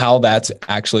know how that's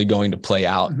actually going to play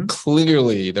out.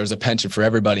 Clearly, there's a penchant for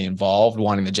everybody involved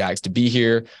wanting the Jags to be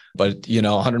here. But,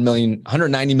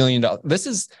 $190 million. This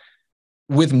is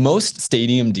with most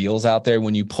stadium deals out there.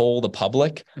 When you poll the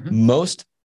public, most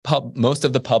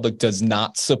of the public does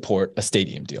not support a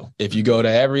stadium deal. If you go to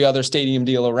every other stadium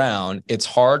deal around, it's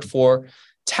hard for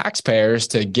taxpayers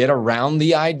to get around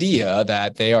the idea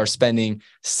that they are spending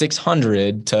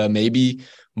 600 to maybe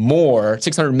more,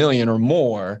 600 million or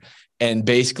more, and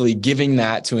basically giving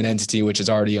that to an entity which is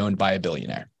already owned by a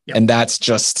billionaire. And that's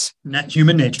just not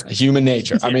human nature.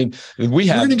 I mean, we're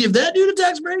going to give that dude a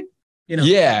tax break.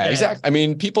 Exactly. I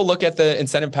mean, people look at the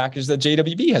incentive package that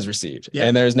JWB has received,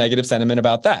 and there's negative sentiment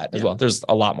about that as well. There's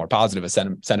a lot more positive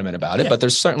sentiment about it, but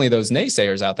there's certainly those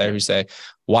naysayers out there who say,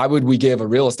 why would we give a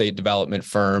real estate development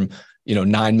firm,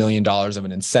 $9 million of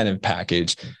an incentive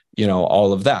package,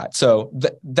 all of that. So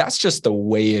that's just the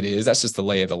way it is. That's just the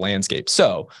lay of the landscape.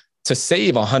 So to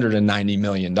save $190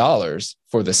 million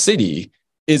for the city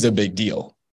is a big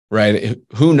deal. Right?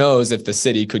 Who knows if the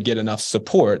city could get enough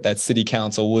support that city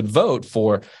council would vote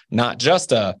for not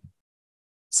just a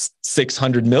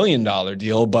 $600 million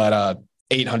deal, but a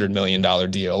 $800 million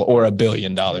deal or $1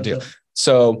 billion deal.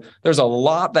 So there's a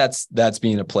lot that's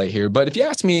being at play here. But if you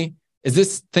ask me, is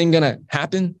this thing going to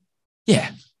happen? Yeah.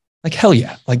 Like, hell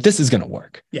yeah. Like, this is going to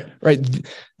work. Yeah. Right.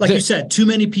 Like you said, too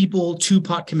many people, too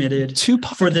pot committed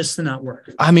for this to not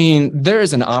work. I mean, there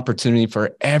is an opportunity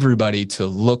for everybody to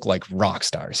look like rock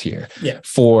stars here. Yeah.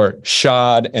 For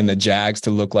Shad and the Jags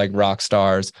to look like rock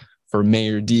stars, for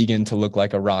Mayor Deegan to look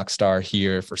like a rock star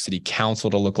here, for city council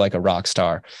to look like a rock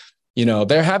star.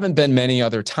 There haven't been many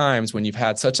other times when you've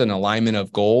had such an alignment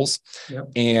of goals.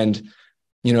 And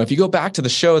if you go back to the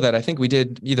show that I think we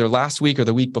did either last week or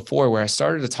the week before, where I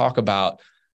started to talk about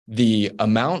the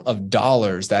amount of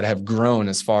dollars that have grown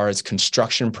as far as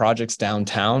construction projects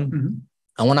downtown,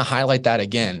 I want to highlight that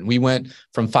again. We went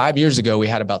from 5 years ago, we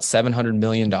had about $700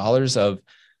 million of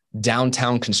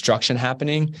downtown construction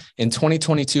happening. In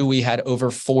 2022, we had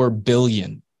over $4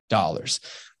 billion.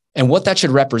 And what that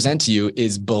should represent to you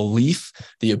is belief,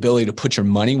 the ability to put your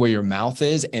money where your mouth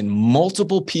is, and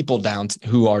multiple people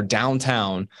who are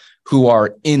downtown who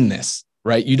are in this,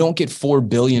 right? You don't get $4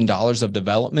 billion of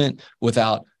development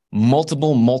without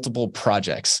multiple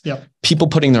projects, people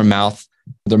putting their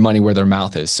money where their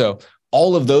mouth is. So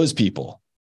all of those people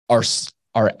are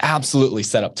absolutely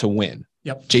set up to win.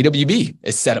 JWB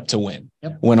is set up to win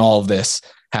when all of this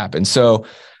happens. So,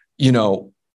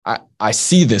 I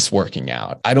see this working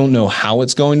out. I don't know how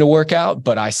it's going to work out,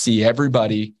 but I see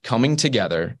everybody coming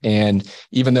together. And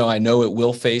even though I know it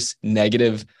will face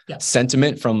negative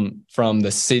sentiment from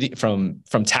the city, from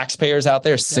taxpayers out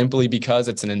there, simply because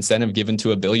it's an incentive given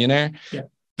to a billionaire,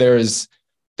 there's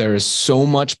There is so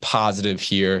much positive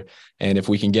here. And if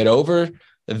we can get over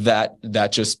that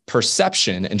just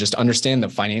perception and just understand the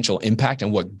financial impact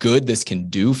and what good this can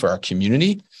do for our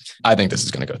community, I think this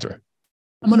is going to go through.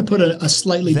 I'm going to put a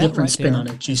slightly different spin on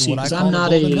it, GC, because I'm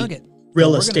not a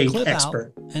real estate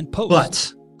expert,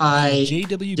 but I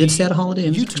did stay at a Holiday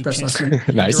Inn Express last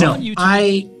night. Nice. No, you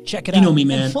know me,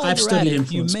 man. I've studied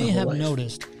influence my whole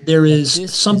life. There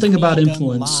is something about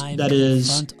influence that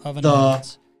is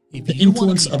the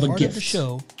influence of a gift,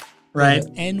 right?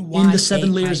 In the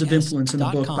 7 Layers of Influence in the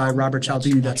book by Robert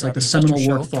Cialdini, that's like the seminal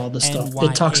work for all this stuff.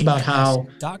 It talks about how,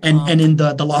 and in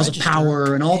the laws of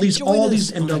power and all these,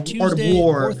 and the art of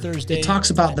war, it talks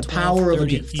about the power of a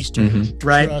gift,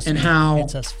 right? And how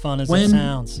when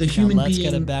the human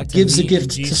being gives a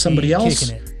gift to somebody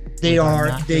else, they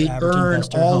earn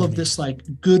all of this like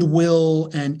goodwill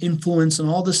and influence and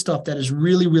all this stuff that is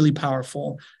really, really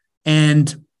powerful.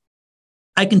 And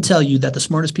I can tell you that the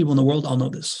smartest people in the world all know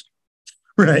this.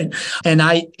 Right. And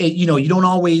you don't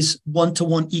always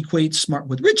one-to-one equate smart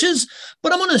with riches,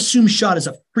 but I'm going to assume Shad is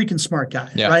a freaking smart guy.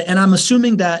 Yeah. Right. And I'm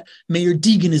assuming that Mayor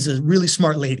Deegan is a really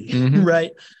smart lady.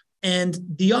 Right. And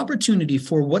the opportunity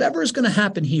for whatever is going to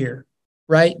happen here,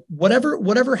 right?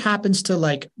 Whatever happens to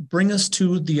like bring us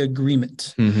to the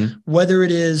agreement, whether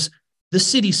it is the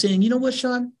city saying, you know what,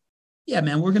 Shad? Yeah,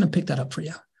 man, we're going to pick that up for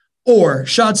you. Or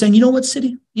Shad saying, you know what,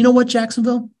 city? You know what,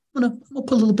 Jacksonville? I'm gonna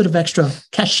put a little bit of extra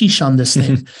cashish on this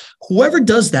thing. Whoever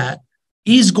does that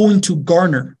is going to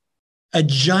garner a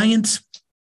giant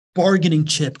bargaining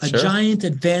chip, a giant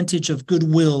advantage of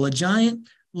goodwill, a giant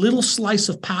little slice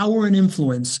of power and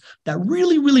influence that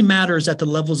really, really matters at the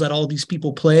levels that all these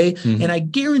people play. And I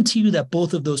guarantee you that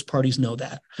both of those parties know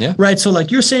that. Yeah. Right. So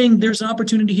like you're saying there's an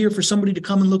opportunity here for somebody to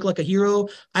come and look like a hero.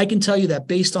 I can tell you that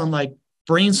based on like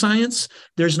brain science,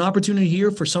 there's an opportunity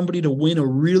here for somebody to win a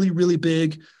really, really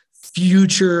big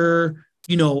future,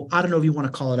 I don't know if you want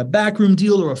to call it a backroom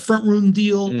deal or a front room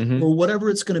deal or whatever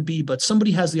it's going to be, but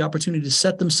somebody has the opportunity to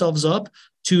set themselves up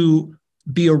to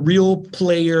be a real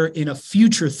player in a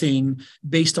future thing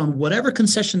based on whatever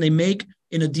concession they make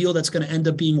in a deal that's going to end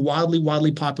up being wildly,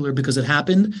 wildly popular because it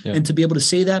happened. Yeah. And to be able to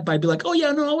say that by be like, oh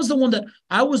yeah, no, I was the one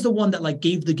that like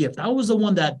gave the gift. I was the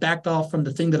one that backed off from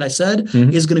the thing that I said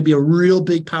is going to be a real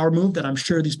big power move that I'm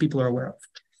sure these people are aware of.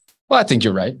 Well, I think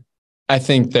you're right. I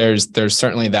think there's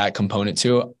certainly that component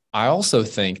to it. I also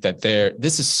think that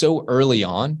this is so early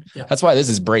on. Yeah. That's why this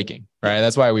is breaking, right?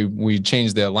 That's why we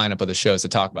changed the lineup of the shows to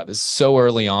talk about this so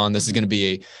early on. This is going to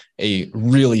be a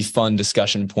really fun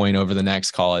discussion point over the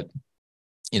next, call it,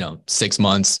 6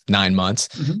 months, 9 months.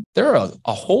 There are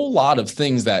a whole lot of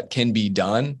things that can be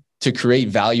done to create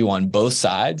value on both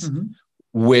sides,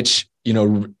 which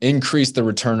increase the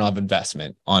return of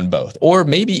investment on both, or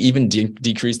maybe even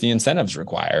decrease the incentives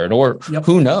required, or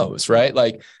who knows, right?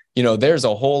 Like, there's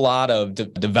a whole lot of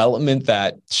development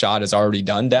that Shad has already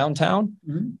done downtown.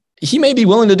 He may be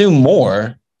willing to do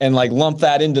more and like lump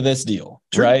that into this deal,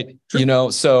 right?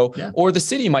 Or the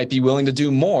city might be willing to do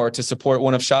more to support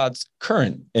one of Shad's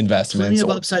current investments.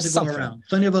 Plenty of upside to go around.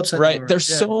 Plenty of upside. Right. There's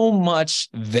so much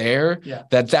there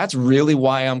that's really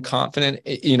why I'm confident,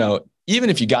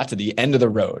 even if you got to the end of the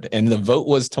road and the vote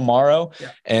was tomorrow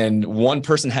and one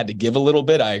person had to give a little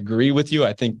bit, I agree with you.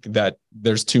 I think that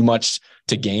there's too much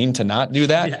to gain to not do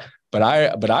that. Yeah. But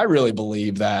I really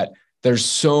believe that there's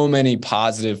so many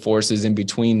positive forces in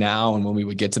between now and when we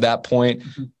would get to that point.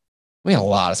 We got a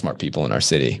lot of smart people in our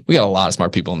city. We got a lot of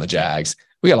smart people in the Jags.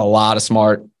 We got a lot of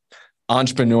smart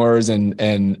entrepreneurs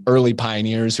and early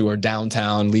pioneers who are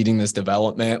downtown leading this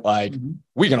development. Like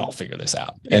we can all figure this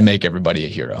out and make everybody a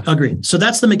hero. Agreed. So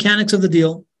that's the mechanics of the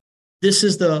deal. This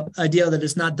is the idea that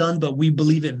it's not done, but we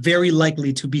believe it very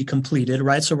likely to be completed,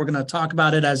 right? So we're going to talk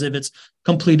about it as if it's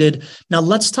completed. Now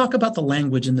let's talk about the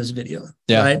language in this video,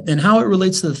 right? And how it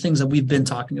relates to the things that we've been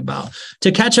talking about.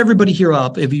 To catch everybody here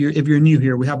up, if you're new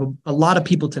here, we have a lot of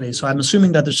people today. So I'm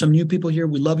assuming that there's some new people here.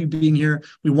 We love you being here.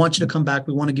 We want you to come back.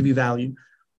 We want to give you value.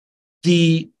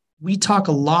 We talk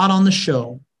a lot on the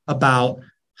show about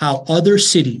how other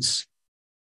cities,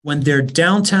 when their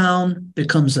downtown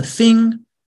becomes a thing,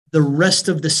 the rest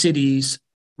of the city's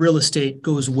real estate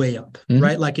goes way up,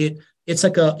 right? Like it's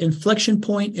like a inflection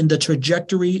point in the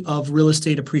trajectory of real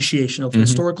estate appreciation, of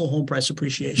historical home price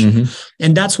appreciation.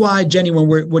 And that's why, Jenny,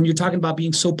 when you're talking about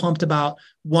being so pumped about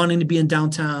wanting to be in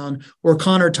downtown, or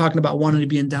Connor talking about wanting to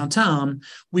be in downtown,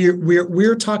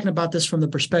 we're talking about this from the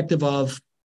perspective of,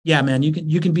 yeah, man,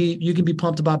 you can be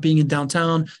pumped about being in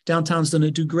downtown. Downtown's going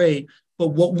to do great. But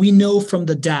what we know from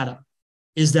the data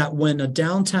is that when a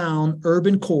downtown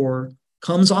urban core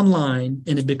comes online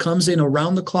and it becomes an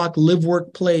around-the-clock live,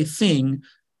 work, play thing,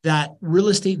 that real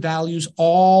estate values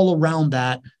all around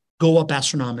that go up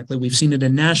astronomically. We've seen it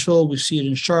in Nashville. We see it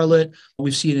in Charlotte.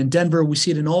 We see it in Denver. We see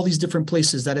it in all these different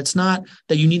places, that it's not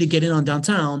that you need to get in on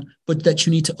downtown, but that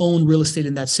you need to own real estate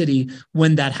in that city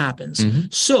when that happens. Mm-hmm.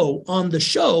 So on the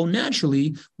show,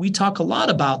 naturally, we talk a lot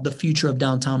about the future of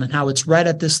downtown and how it's right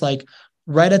at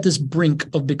this brink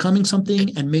of becoming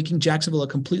something and making Jacksonville a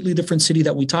completely different city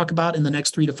that we talk about in the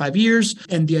next 3 to 5 years.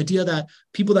 And the idea that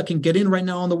people that can get in right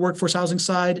now on the workforce housing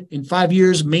side in 5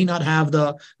 years may not have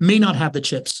the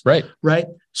chips. Right. Right.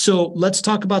 So let's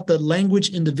talk about the language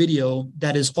in the video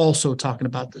that is also talking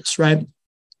about this, right?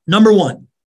 Number one,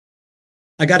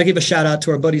 I got to give a shout out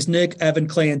to our buddies, Nick, Evan,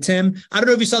 Clay, and Tim. I don't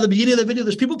know if you saw the beginning of the video.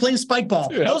 There's people playing spike ball.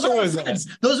 Dude, those are our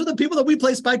friends. Those are the people that we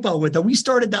play spike ball with, that we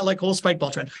started that like whole spike ball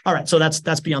trend. All right. So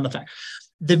that's beyond the fact.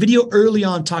 The video early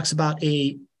on talks about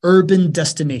a urban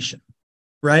destination,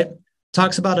 right?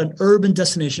 Talks about an urban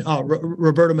destination. Oh,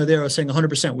 Roberto Madero saying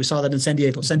 100%. We saw that in San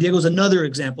Diego. San Diego is another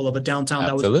example of a downtown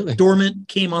that was dormant,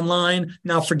 came online.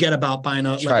 Now forget about buying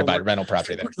a rental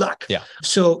property there. Luck. Yeah.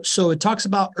 So it talks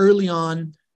about early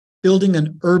on building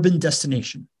an urban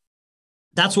destination.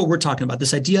 That's what we're talking about.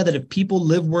 This idea that if people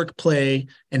live, work, play,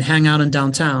 and hang out in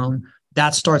downtown,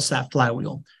 that starts that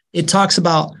flywheel. It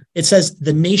says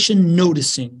the nation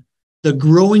noticing the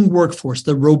growing workforce,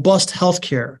 the robust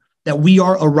healthcare, that we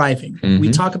are arriving. Mm-hmm. We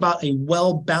talk about a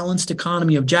well-balanced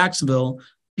economy of Jacksonville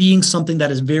being something that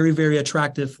is very, very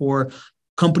attractive for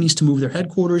companies to move their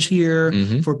headquarters here,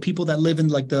 mm-hmm. for people that live in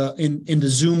in the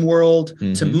Zoom world,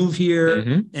 mm-hmm. to move here,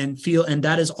 mm-hmm. and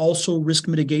that is also risk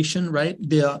mitigation, right?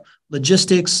 The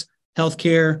logistics,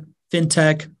 healthcare,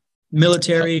 fintech,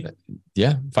 military,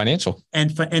 financial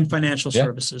and financial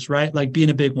services, right? Like being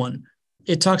a big one.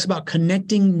 It talks about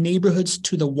connecting neighborhoods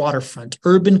to the waterfront,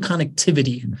 urban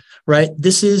connectivity, right?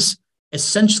 This is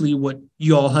essentially what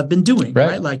you all have been doing,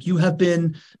 right? Like you have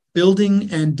been building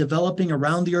and developing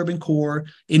around the urban core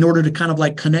in order to kind of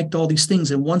like connect all these things.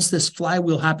 And once this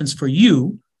flywheel happens for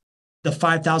you, the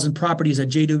 5,000 properties that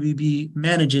JWB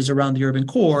manages around the urban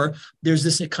core, there's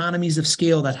this economies of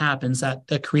scale that happens that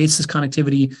creates this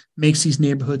connectivity, makes these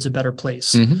neighborhoods a better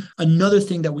place. Mm-hmm. Another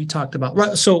thing that we talked about,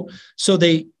 right? So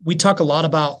we talk a lot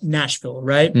about Nashville,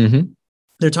 right? Mm-hmm.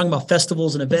 They're talking about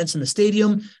festivals and events in the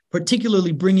stadium,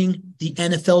 particularly bringing the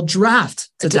NFL draft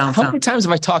to downtown. How many times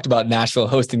have I talked about Nashville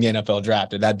hosting the NFL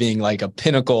draft and that being like a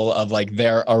pinnacle of like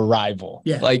their arrival?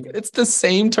 Yeah. Like it's the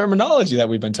same terminology that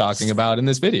we've been talking about in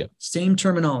this video. Same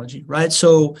terminology, right?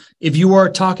 So if you are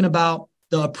talking about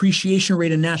the appreciation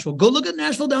rate in Nashville, go look at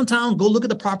Nashville downtown, go look at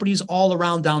the properties all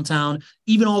around downtown,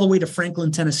 even all the way to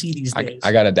Franklin, Tennessee these days.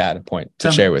 I got a data point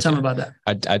to share with you. Tell me about that.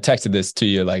 I texted this to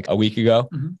you like a week ago.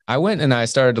 Mm-hmm. I went and I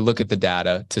started to look at the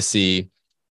data to see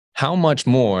how much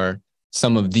more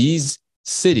some of these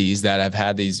cities that have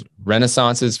had these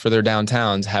renaissances for their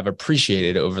downtowns have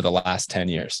appreciated over the last 10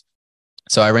 years.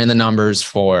 So I ran the numbers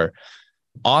for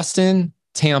Austin,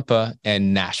 Tampa,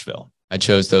 and Nashville. I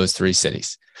chose those 3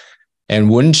 cities. And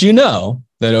wouldn't you know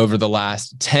that over the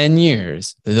last 10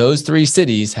 years, those 3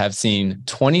 cities have seen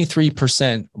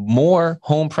 23% more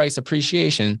home price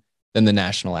appreciation than the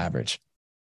national average.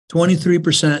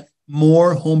 23%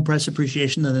 more home price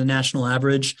appreciation than the national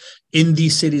average in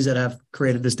these cities that have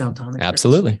created this downtown experience.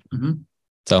 Absolutely. Mm-hmm.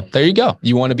 So there you go.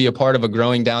 You want to be a part of a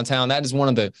growing downtown. That is one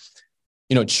of the,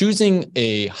 choosing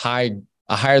a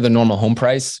higher than normal home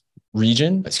price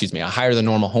region, a higher than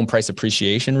normal home price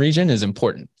appreciation region is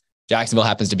important. Jacksonville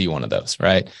happens to be one of those,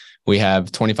 right? We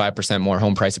have 25% more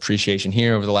home price appreciation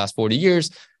here over the last 40 years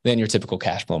than your typical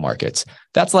cash flow markets.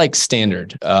 That's like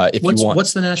standard.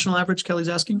 What's the national average, Kelly's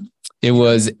asking? It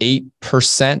was 8%.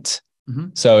 Mm-hmm.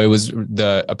 So it was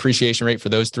the appreciation rate for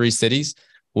those 3 cities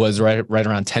was right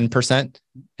around 10%.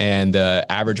 And the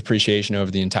average appreciation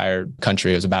over the entire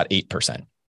country was about 8%.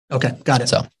 Okay, got it.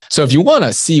 So if you want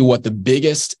to see what the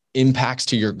biggest impacts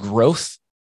to your growth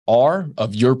are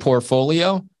of your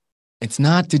portfolio, it's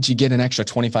not, did you get an extra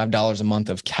 $25 a month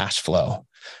of cash flow,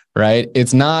 right?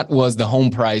 It's not, was the home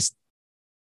price,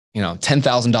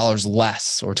 $10,000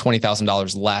 less or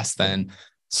 $20,000 less than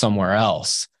somewhere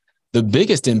else. The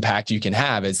biggest impact you can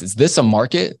have is this a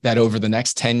market that over the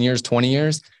next 10 years, 20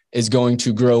 years is going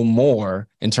to grow more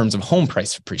in terms of home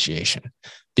price appreciation?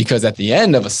 Because at the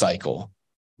end of a cycle,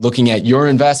 looking at your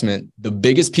investment, the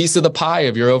biggest piece of the pie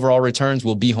of your overall returns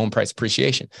will be home price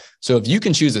appreciation. So if you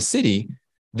can choose a city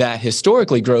that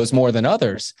historically grows more than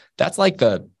others, that's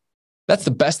the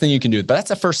best thing you can do. But that's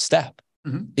the first step.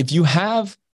 Mm-hmm. If you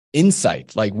have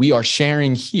insight, like we are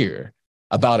sharing here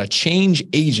about a change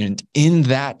agent in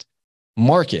that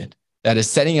market that is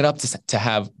setting it up to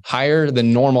have higher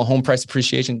than normal home price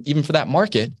appreciation, even for that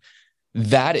market,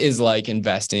 that is like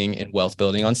investing in wealth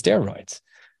building on steroids,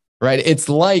 right?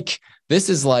 This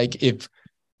is like if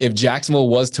Jacksonville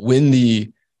was to win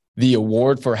the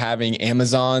award for having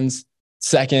Amazon's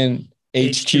second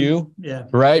HQ, yeah.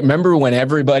 Right? Remember when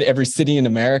every city in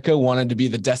America wanted to be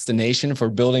the destination for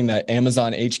building the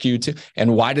Amazon HQ too?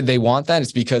 And why did they want that?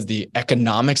 It's because the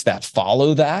economics that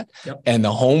follow that and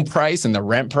the home price and the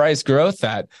rent price growth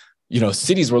that,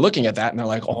 cities were looking at that and they're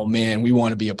like, oh man, we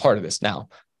want to be a part of this. Now,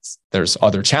 there's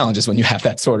other challenges when you have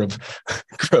that sort of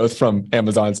growth from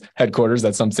Amazon's headquarters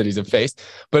that some cities have faced.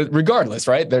 But regardless,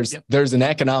 right? There's an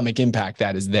economic impact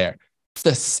that is there.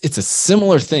 It's a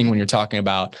similar thing when you're talking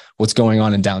about what's going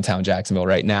on in downtown Jacksonville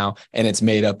right now. And it's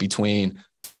made up between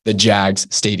the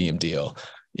Jags stadium deal,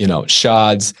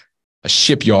 Shad's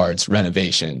shipyards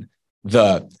renovation,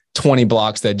 the 20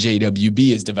 blocks that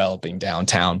JWB is developing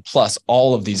downtown, plus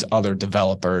all of these other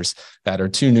developers that are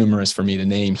too numerous for me to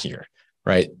name here,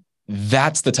 right?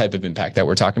 That's the type of impact that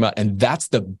we're talking about. And that's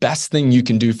the best thing you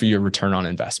can do for your return on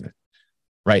investment,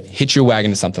 right? Hitch your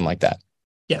wagon to something like that.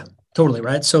 Yeah. Totally.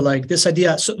 Right. So like this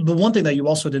idea. So the one thing that you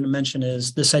also didn't mention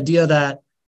is this idea that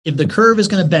if the curve is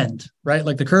going to bend, right?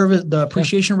 Like the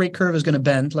appreciation rate curve is going to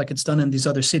bend like it's done in these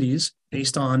other cities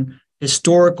based on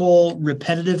historical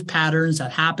repetitive patterns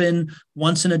that happen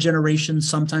once in a generation,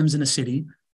 sometimes in a city.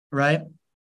 Right.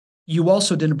 You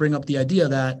also didn't bring up the idea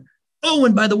that, oh,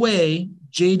 and by the way,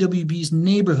 JWB's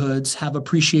neighborhoods have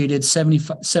appreciated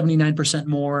 79%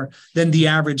 more than the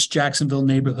average Jacksonville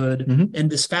neighborhood. Mm-hmm. And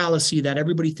this fallacy that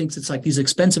everybody thinks it's like these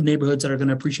expensive neighborhoods that are going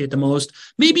to appreciate the most.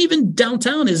 Maybe even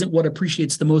downtown isn't what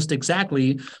appreciates the most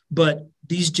exactly, but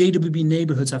these JWB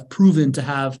neighborhoods have proven to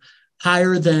have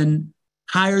higher than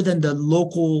the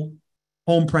local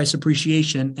home price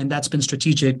appreciation. And that's been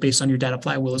strategic based on your data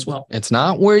flywheel as well. It's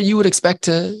not where you would expect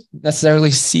to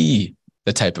necessarily see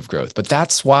the type of growth, but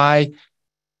that's why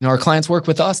our clients work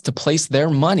with us to place their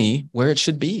money where it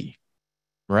should be,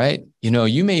 right?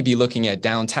 You may be looking at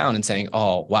downtown and saying,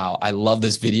 oh, wow, I love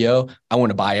this video. I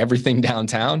want to buy everything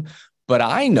downtown. But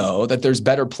I know that there's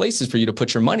better places for you to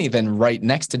put your money than right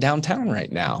next to downtown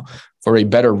right now for a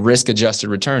better risk-adjusted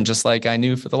return. Just like I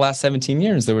knew for the last 17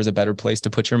 years, there was a better place to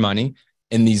put your money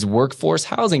in these workforce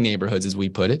housing neighborhoods, as we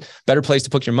put it, better place to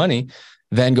put your money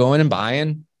than going and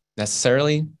buying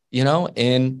necessarily,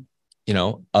 in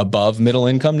above middle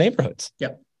income neighborhoods.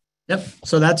 Yep.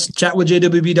 So that's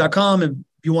chatwithjwb.com. If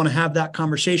you want to have that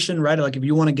conversation, right? Like if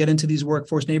you want to get into these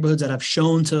workforce neighborhoods that have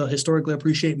shown to historically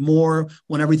appreciate more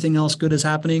when everything else good is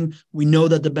happening. We know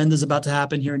that the bend is about to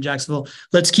happen here in Jacksonville.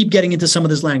 Let's keep getting into some of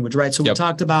this language, right? So we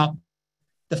talked about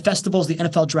the festivals, the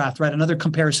NFL draft, right? Another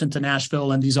comparison to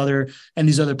Nashville and these other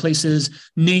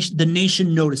places, the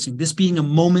nation noticing this being a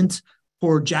moment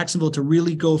for Jacksonville to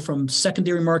really go from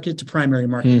secondary market to primary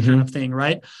market kind of thing,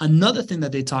 right? Another thing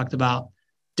that they talked about,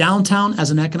 downtown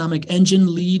as an economic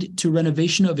engine lead to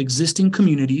renovation of existing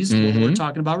communities, what we're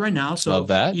talking about right now. So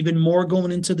even more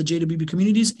going into the JWB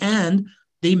communities. And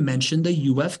they mentioned the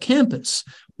UF campus.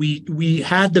 We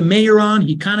had the mayor on,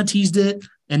 he kind of teased it,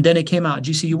 and then it came out.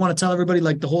 GC, you want to tell everybody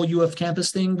like the whole UF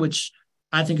campus thing, which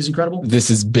I think is incredible. This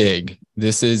is big.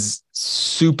 This is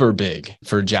super big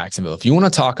for Jacksonville. If you want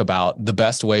to talk about the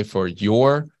best way for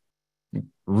your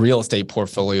real estate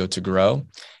portfolio to grow,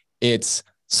 it's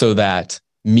so that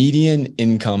median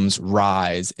incomes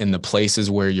rise in the places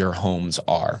where your homes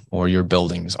are or your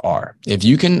buildings are. If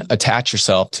you can attach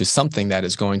yourself to something that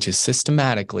is going to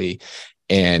systematically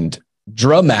and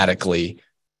dramatically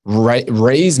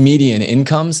raise median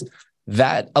incomes,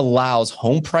 that allows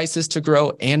home prices to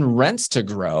grow and rents to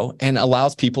grow and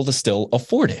allows people to still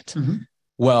afford it.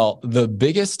 Well, the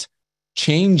biggest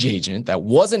change agent that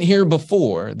wasn't here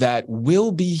before that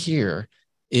will be here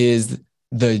is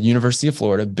the University of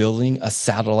Florida building a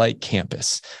satellite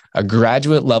campus, a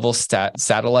graduate level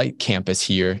satellite campus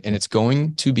here. And it's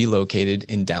going to be located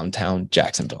in downtown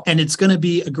Jacksonville. And it's going to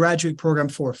be a graduate program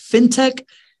for fintech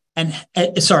and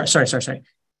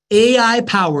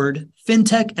AI-powered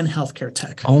fintech and healthcare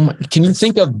tech. Oh my, can you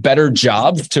think of better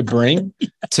jobs to bring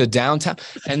to downtown?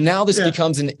 And now this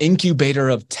becomes an incubator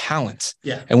of talent.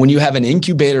 Yeah. And when you have an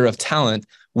incubator of talent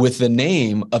with the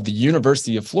name of the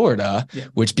University of Florida,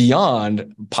 which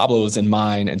beyond Pablo's and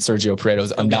mine and Sergio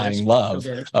Pareto's undying love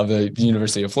of the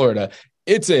University of Florida,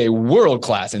 it's a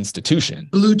world-class institution.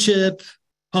 Blue chip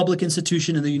public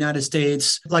institution in the United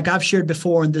States. Like I've shared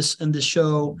before in this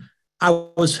show, I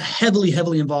was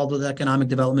heavily involved with economic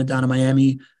development down in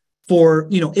Miami for,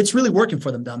 it's really working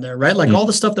for them down there, right? Like all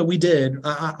the stuff that we did,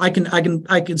 I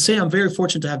can say I'm very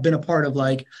fortunate to have been a part of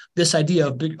like this idea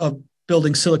of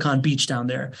building Silicon Beach down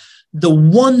there. The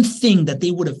one thing that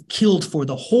they would have killed for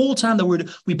the whole time that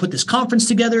we put this conference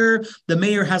together, the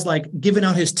mayor has like given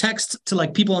out his text to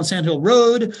like people on Sand Hill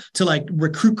Road to like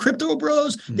recruit crypto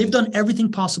bros. They've done everything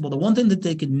possible. The one thing that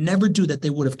they could never do that they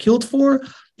would have killed for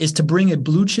is to bring a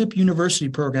blue chip university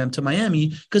program to Miami,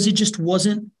 because it just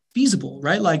wasn't feasible,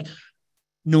 right? Like,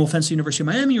 no offense to University of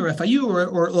Miami or FIU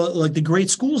or like the great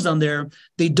schools down there,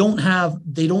 they don't have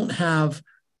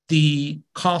the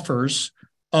coffers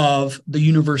of the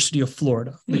University of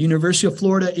Florida. The University of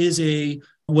Florida is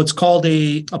what's called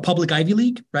a public Ivy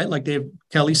League, right? Like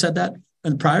Kelly said that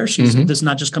and prior. This is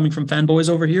not just coming from fanboys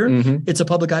over here. It's a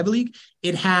public Ivy League.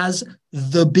 It has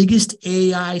the biggest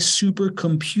AI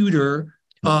supercomputer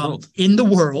in the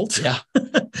world. Yeah.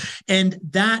 And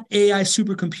that AI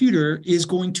supercomputer is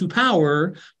going to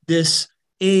power this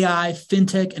AI,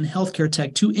 fintech, and healthcare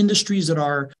tech, two industries that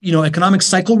are, economic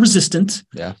cycle resistant.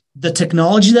 Yeah. The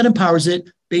technology that empowers it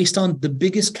based on the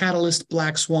biggest catalyst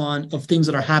black swan of things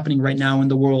that are happening right now in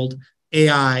the world,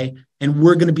 AI. And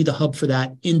we're going to be the hub for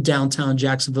that in downtown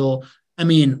Jacksonville. I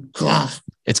mean,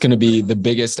 it's going to be the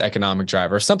biggest economic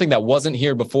driver. Something that wasn't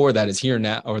here before that is here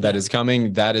now, or that is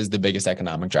coming. That is the biggest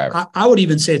economic driver. I would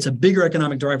even say it's a bigger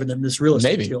economic driver than this real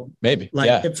estate deal. Maybe.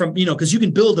 Like because you can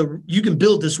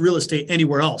build this real estate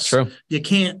anywhere else. True. You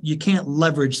can't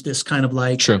leverage this kind of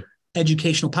like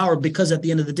educational power, because at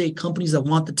the end of the day, companies that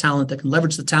want the talent, that can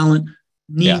leverage the talent,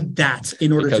 need that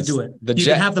in order to do it. You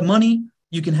can have the money.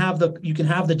 You can have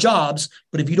the jobs,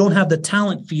 but if you don't have the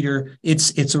talent feeder,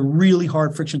 it's a really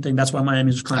hard friction thing. That's why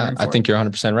Miami is clamoring for it. I think you're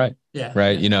 100% right. Yeah.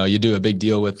 Right. You do a big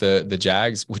deal with the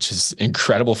Jags, which is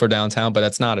incredible for downtown, but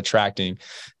that's not attracting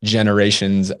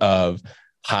generations of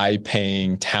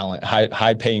high-paying talent,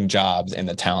 high-paying jobs and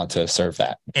the talent to serve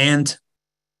that. And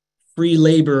free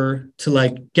labor to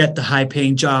like get the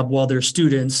high-paying job while they're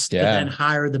students, but then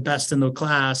hire the best in the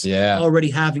class,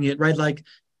 already having it, right? Like,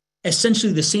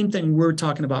 essentially the same thing we're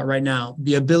talking about right now,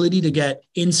 the ability to get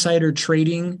insider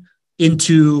trading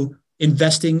into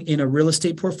investing in a real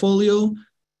estate portfolio.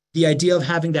 The idea of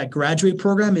having that graduate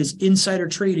program is insider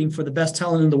trading for the best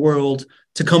talent in the world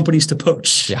to companies to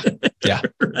poach. Yeah.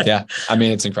 Right? Yeah. I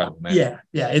mean, it's incredible, man.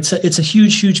 Yeah. It's a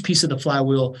huge piece of the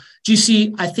flywheel.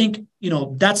 GC, I think,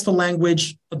 that's the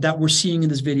language that we're seeing in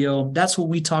this video. That's what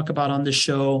we talk about on this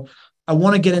show. I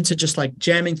want to get into just like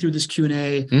jamming through this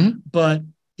Q&A, but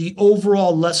the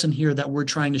overall lesson here that we're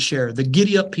trying to share, the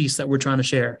giddy up piece that we're trying to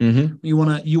share. You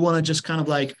want to just kind of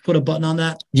like put a button on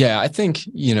that? Yeah, I think,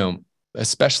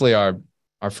 especially our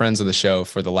friends of the show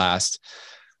for the last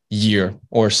year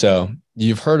or so,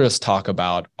 you've heard us talk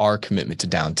about our commitment to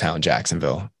downtown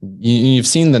Jacksonville. You've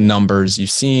seen the numbers,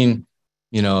 you've seen,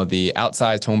 the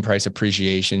outsized home price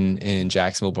appreciation in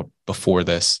Jacksonville before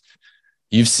this.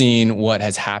 You've seen what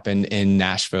has happened in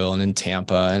Nashville and in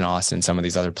Tampa and Austin, some of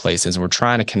these other places. And we're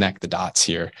trying to connect the dots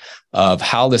here of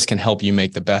how this can help you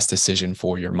make the best decision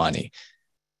for your money.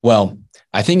 Well,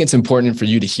 I think it's important for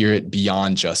you to hear it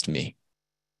beyond just me.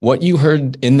 What you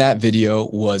heard in that video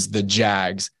was the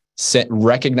Jags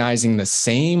recognizing the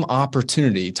same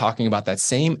opportunity, talking about that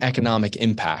same economic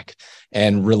impact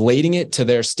and relating it to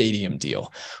their stadium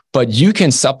deal. But you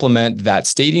can supplement that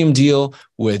stadium deal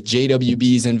with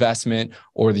JWB's investment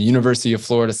or the University of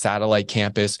Florida satellite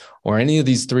campus or any of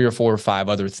these 3 or 4 or 5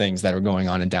 other things that are going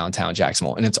on in downtown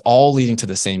Jacksonville. And it's all leading to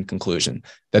the same conclusion,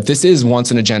 that this is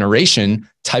once in a generation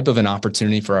type of an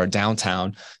opportunity for our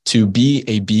downtown to be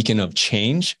a beacon of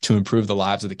change, to improve the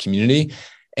lives of the community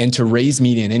and to raise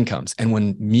median incomes. And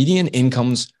when median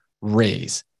incomes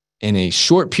raise in a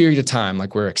short period of time,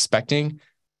 like we're expecting,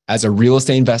 as a real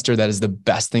estate investor, that is the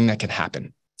best thing that can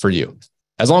happen for you,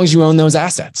 as long as you own those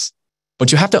assets.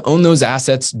 But you have to own those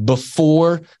assets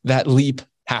before that leap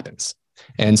happens.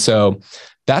 And so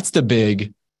that's the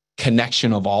big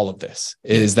connection of all of this,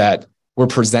 is that we're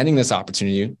presenting this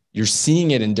opportunity. You're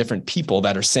seeing it in different people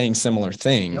that are saying similar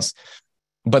things,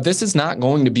 but this is not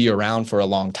going to be around for a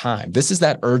long time. This is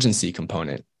that urgency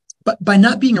component. But by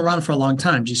not being around for a long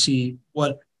time, do you see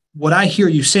what I hear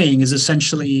you saying is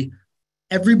essentially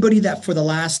everybody that for the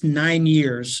last 9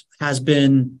 years has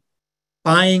been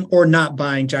buying or not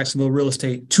buying Jacksonville real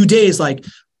estate today is like,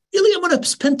 really, I'm going to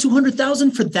spend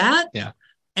 $200,000 for that? Yeah.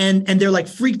 And they're like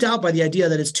freaked out by the idea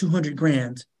that it's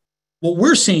 $200,000. What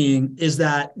we're seeing is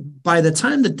that by the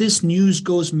time that this news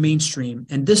goes mainstream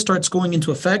and this starts going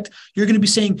into effect, you're going to be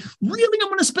saying, really, I'm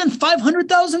going to spend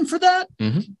 $500,000 for that?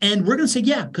 And we're going to say,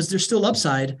 yeah, because there's still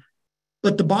upside.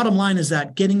 But the bottom line is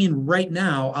that getting in right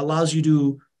now allows you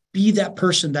to be that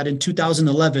person that in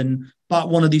 2011 bought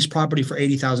one of these property for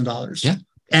 $80,000. Yeah.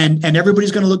 And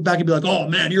everybody's going to look back and be like, oh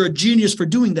man, you're a genius for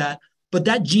doing that. But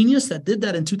that genius that did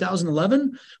that in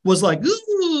 2011 was like,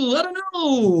 ooh, I don't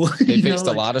know. They faced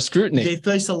a lot of scrutiny. They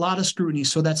faced a lot of scrutiny.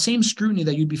 So that same scrutiny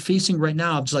that you'd be facing right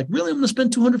now, it's like, really, I'm going to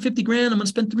spend 250 grand. I'm going to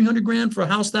spend 300 grand for a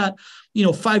house that,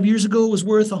 5 years ago was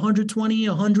worth 120,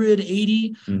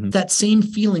 180. That same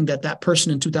feeling that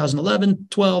person in 2011,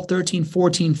 12, 13,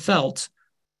 14 felt.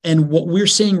 And what we're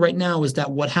saying right now is that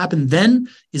what happened then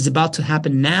is about to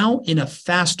happen now in a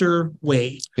faster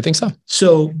way. You think so?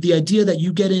 So the idea that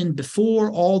you get in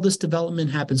before all this development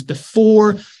happens,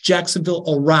 before Jacksonville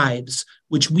arrives,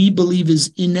 which we believe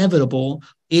is inevitable,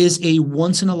 is a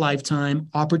once in a lifetime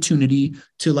opportunity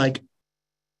to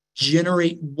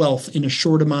generate wealth in a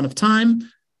short amount of time.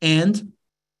 And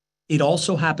it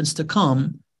also happens to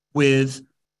come with,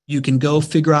 you can go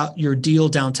figure out your deal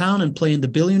downtown and play in the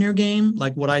billionaire game,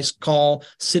 like what I call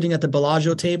sitting at the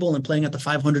Bellagio table and playing at the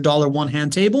 $500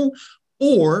 one-hand table.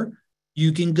 Or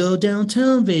you can go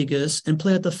downtown Vegas and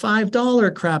play at the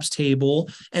 $5 craps table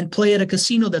and play at a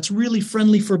casino that's really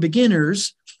friendly for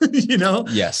beginners,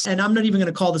 Yes. And I'm not even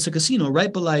going to call this a casino,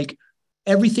 right? But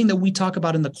everything that we talk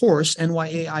about in the course,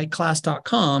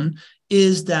 nyaiclass.com,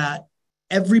 is that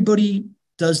everybody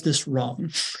does this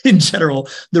wrong in general.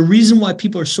 The reason why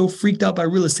people are so freaked out by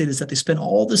real estate is that they spend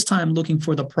all this time looking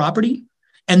for the property.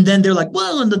 And then they're like,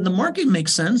 well, and the market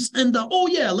makes sense. And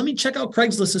let me check out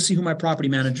Craigslist to see who my property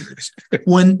manager is.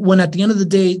 when at the end of the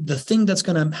day, the thing that's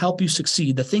going to help you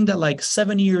succeed, the thing that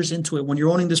 7 years into it, when you're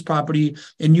owning this property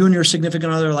and you and your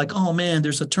significant other are like, oh man,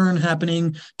 there's a turn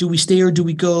happening. Do we stay or do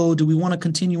we go? Do we want to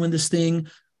continue in this thing?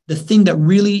 The thing that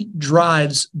really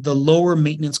drives the lower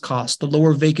maintenance costs, the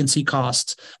lower vacancy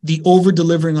costs, the over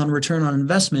delivering on return on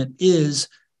investment is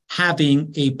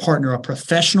having a partner, a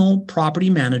professional property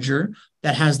manager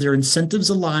that has their incentives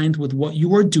aligned with what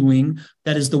you are doing,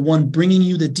 that is the one bringing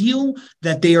you the deal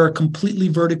that they are completely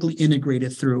vertically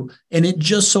integrated through. And it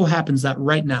just so happens that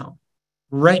right now,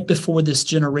 right before this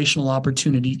generational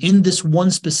opportunity in this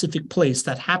one specific place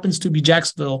that happens to be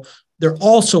Jacksonville, there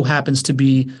also happens to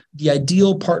be the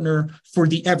ideal partner for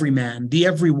the everyman, the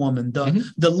everywoman,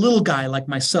 the little guy like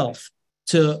myself,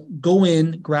 to go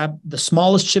in, grab the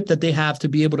smallest chip that they have to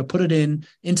be able to put it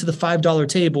into the $5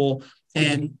 table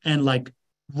and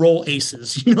roll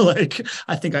aces.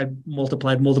 I think I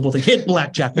multiplied multiple things, hit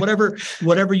blackjack,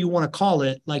 whatever you want to call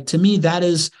it. To me, that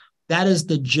is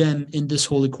the gem in this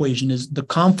whole equation, is the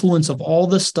confluence of all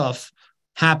the stuff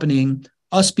happening,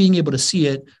 us being able to see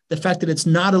it, the fact that it's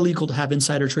not illegal to have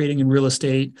insider trading in real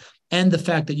estate, and the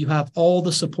fact that you have all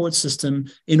the support system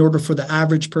in order for the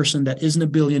average person that isn't a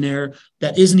billionaire,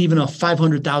 that isn't even a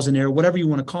 500,000-aire, whatever you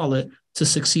want to call it, to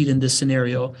succeed in this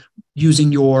scenario,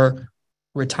 using your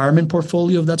retirement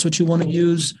portfolio, if that's what you want to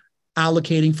use,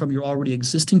 allocating from your already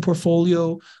existing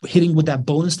portfolio, hitting with that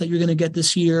bonus that you're going to get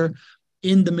this year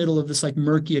in the middle of this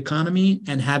murky economy,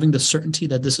 and having the certainty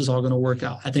that this is all going to work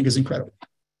out, I think is incredible.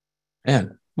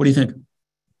 Man, what do you think?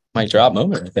 Mic drop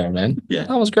moment right there, man. Yeah.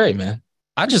 That was great, man.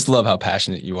 I just love how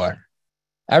passionate you are.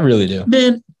 I really do.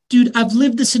 Man, dude, I've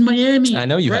lived this in Miami. I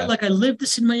know you have. I lived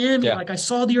this in Miami. Yeah. I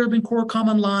saw the Urban Core come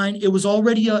online. It was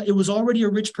already a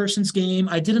rich person's game.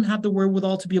 I didn't have the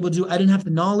wherewithal to be able to do. I didn't have the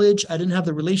knowledge. I didn't have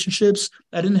the relationships.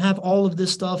 I didn't have all of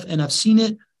this stuff. And I've seen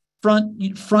it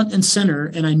front and center.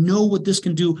 And I know what this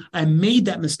can do. I made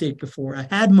that mistake before. I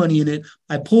had money in it.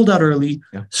 I pulled out early.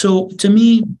 Yeah. So to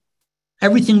me,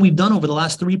 everything we've done over the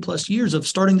last 3+ years of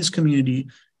starting this community,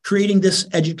 creating this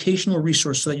educational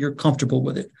resource so that you're comfortable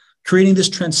with it, creating this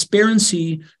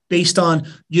transparency based on,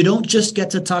 you don't just get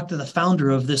to talk to the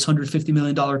founder of this $150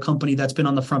 million company that's been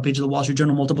on the front page of the Wall Street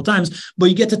Journal multiple times, but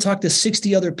you get to talk to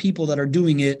 60 other people that are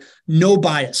doing it, no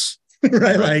bias,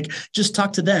 right? Just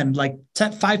talk to them.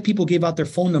 5 people gave out their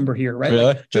phone number here, right?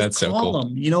 Really? Just that's so call cool.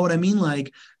 them. You know what I mean?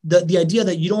 The idea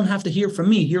that you don't have to hear from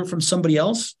me, hear from somebody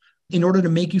else, in order to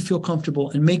make you feel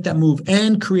comfortable and make that move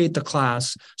and create the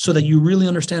class so that you really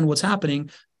understand what's happening,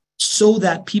 so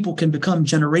that people can become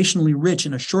generationally rich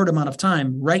in a short amount of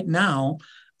time. Right now,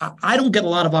 I don't get a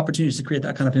lot of opportunities to create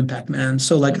that kind of impact, man.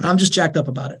 So I'm just jacked up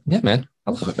about it. Yeah, man.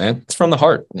 I love it, man. It's from the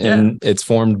heart, and it's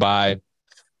formed by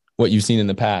what you've seen in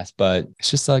the past, but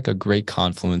it's just a great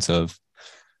confluence of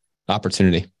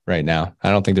opportunity right now.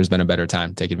 I don't think there's been a better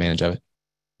time to take advantage of it.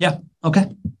 Yeah. Okay.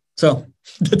 So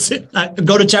that's it.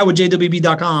 Go to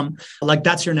chatwithjwb.com.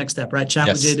 That's your next step, right?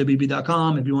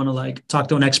 Chatwithjwb.com. If you want to talk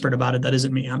to an expert about it, that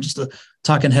isn't me. I'm just a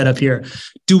talking head up here.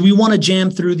 Do we want to jam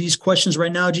through these questions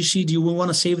right now, GC? Do we want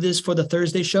to save this for the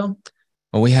Thursday show?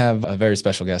 Well, we have a very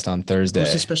special guest on Thursday.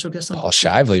 Who's the special guest on? Paul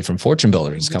Shively from Fortune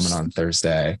Builders is coming on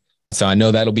Thursday. So I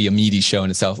know that'll be a meaty show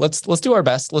in itself. Let's do our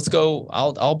best. Let's go.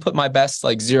 I'll put my best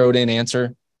zeroed in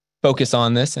answer focus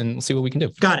on this and we'll see what we can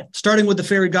do. Got it. Starting with the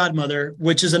fairy godmother,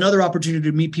 which is another opportunity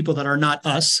to meet people that are not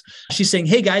us. She's saying,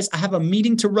 hey guys, I have a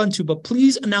meeting to run to, but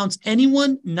please announce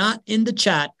anyone not in the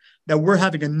chat that we're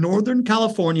having a Northern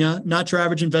California Not Your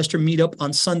Average Investor meetup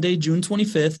on Sunday, June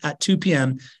 25th at 2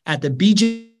 p.m. at the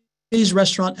BJ's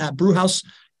restaurant at Brewhouse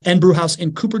in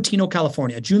Cupertino,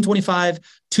 California. June 25,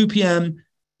 2 p.m.,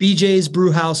 BJ's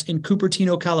Brewhouse in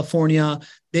Cupertino, California.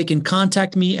 They can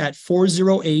contact me at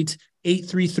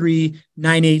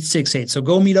 408-833-9868. So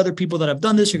go meet other people that have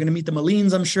done this. You're going to meet the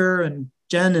Malines, I'm sure, and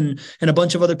Jen and a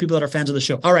bunch of other people that are fans of the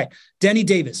show. All right. Danny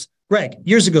Davis. Greg,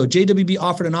 years ago, JWB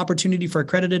offered an opportunity for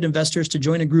accredited investors to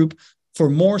join a group for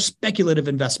more speculative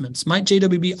investments. Might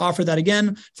JWB offer that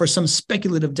again for some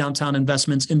speculative downtown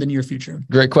investments in the near future?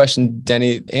 Great question,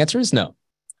 Denny. The answer is no.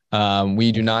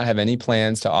 We do not have any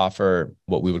plans to offer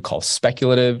what we would call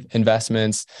speculative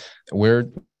investments. We're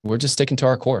just sticking to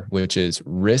our core, which is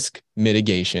risk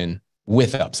mitigation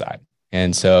with upside.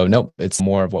 And so, no, it's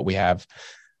more of what we have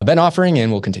been offering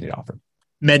and will continue to offer.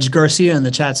 Medj Garcia in the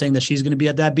chat saying that she's going to be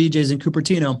at that BJ's in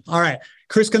Cupertino. All right.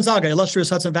 Chris Gonzaga, illustrious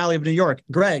Hudson Valley of New York.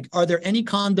 Greg, are there any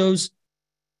condops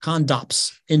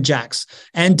in Jax?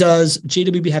 And does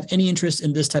JWB have any interest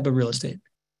in this type of real estate?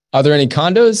 Are there any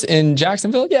condos in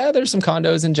Jacksonville? Yeah, there's some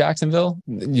condos in Jacksonville.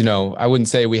 You know, I wouldn't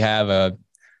say we have a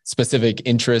specific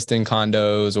interest in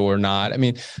condos or not. I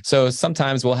mean, so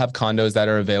sometimes we'll have condos that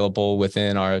are available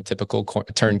within our typical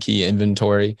turnkey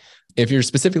inventory. If you're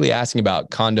specifically asking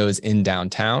about condos in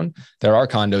downtown, there are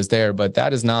condos there, but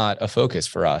that is not a focus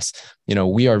for us. You know,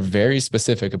 we are very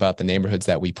specific about the neighborhoods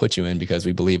that we put you in because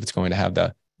we believe it's going to have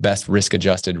the best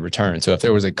risk-adjusted return. So if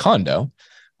there was a condo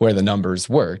where the numbers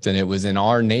worked and it was in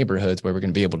our neighborhoods where we're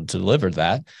going to be able to deliver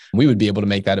that, we would be able to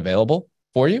make that available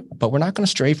for you, but we're not going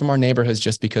to stray from our neighborhoods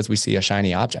just because we see a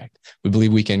shiny object. We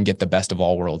believe we can get the best of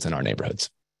all worlds in our neighborhoods.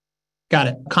 Got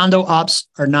it. Condo ops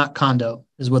are not condo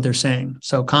is what they're saying.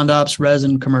 So condo ops, res,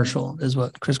 and commercial is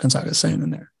what Chris Gonzaga is saying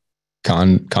in there.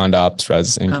 Condo ops,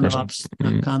 res, and condo commercial. Ops,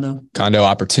 not condo. Condo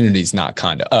opportunities, not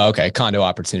condo. Oh, okay. Condo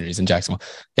opportunities in Jacksonville.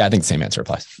 Yeah, I think the same answer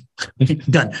applies.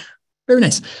 Done. Very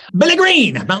nice. Billy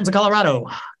Green, Mountains of Colorado.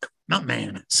 Mountain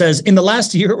Man says, in the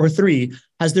last year or three,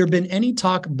 has there been any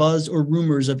talk, buzz, or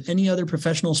rumors of any other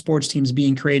professional sports teams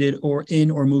being created or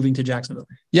moving to Jacksonville?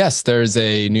 Yes, there's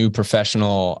a new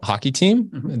professional hockey team.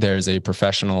 Mm-hmm. There's a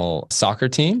professional soccer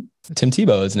team. Tim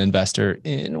Tebow is an investor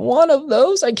in one of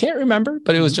those. I can't remember,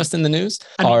 but it was just in the news.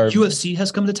 UFC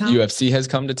has come to town. UFC has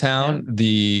come to town. Yeah.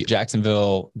 The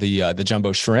Jacksonville, the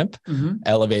Jumbo Shrimp,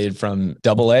 elevated from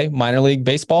AA minor league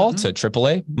baseball to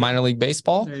AAA minor league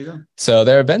baseball. There you go. So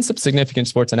there have been some significant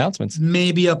sports announcements.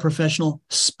 Maybe a professional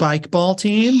spike ball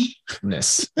team.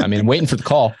 I mean, waiting for the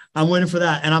call. I'm waiting for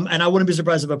that. And I wouldn't be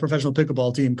surprised if a professional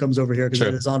pickleball team comes over here because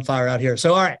it is on fire out here.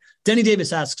 So, all right. Denny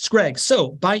Davis asks, Greg, so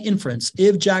by inference,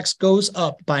 if Jax goes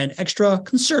up by an extra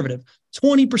conservative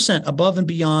 20% above and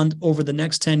beyond over the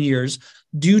next 10 years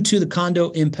due to the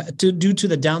condo impact, due to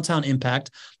the downtown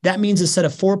impact, that means instead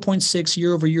of 4.6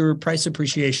 year-over-year price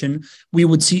appreciation, we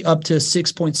would see up to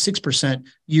 6.6%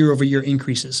 year-over-year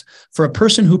increases. For a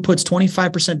person who puts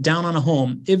 25% down on a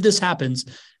home, if this happens,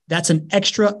 that's an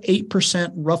extra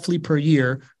 8% roughly per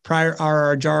year prior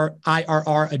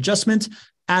IRR adjustment.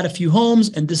 Add a few homes,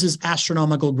 and this is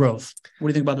astronomical growth. What do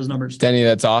you think about those numbers? Denny,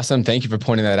 that's awesome. Thank you for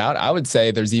pointing that out. I would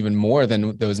say there's even more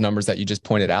than those numbers that you just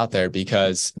pointed out there,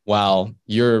 because while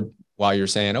you're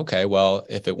saying, okay, well,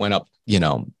 if it went up,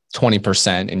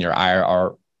 20% and your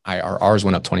IRRs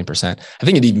went up 20%, I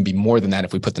think it'd even be more than that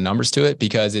if we put the numbers to it,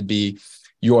 because it'd be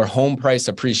your home price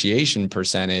appreciation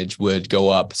percentage would go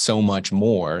up so much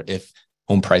more if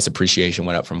home price appreciation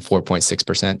went up from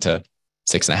 4.6% to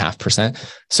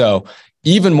 6.5%. So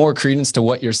even more credence to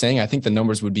what you're saying. I think the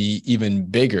numbers would be even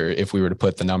bigger if we were to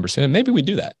put the numbers in. Maybe we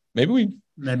do that. Maybe we do.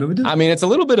 I mean, it's a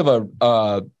little bit of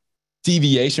a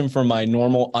deviation from my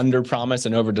normal under promise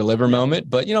and over deliver moment,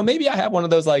 but maybe I have one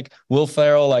of those like Will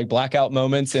Ferrell, like blackout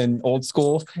moments in Old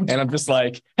School. And I'm just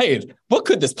like, hey, what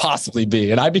could this possibly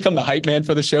be? And I become the hype man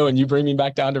for the show and you bring me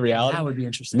back down to reality. That would be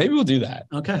interesting. Maybe we'll do that.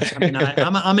 Okay. I mean,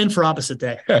 I'm in for opposite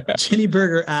day. Jenny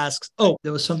Berger asks,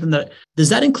 there was something does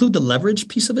that include the leverage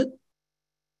piece of it?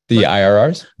 The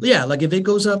IRRs? Yeah. Like if it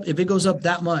goes up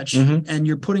that much and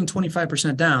you're putting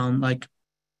 25% down,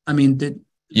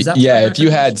 if you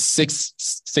had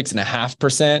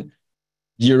 6.5%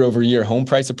 year over year home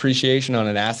price appreciation on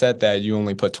an asset that you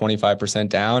only put 25%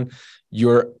 down,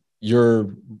 your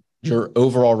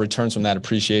overall returns from that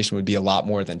appreciation would be a lot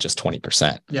more than just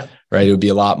 20%. Yeah. Right. It would be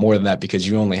a lot more than that because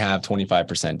you only have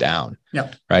 25% down.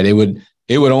 Yeah. Right. It would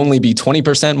only be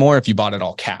 20% more if you bought it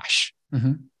all cash.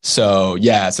 So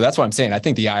yeah, so that's what I'm saying. I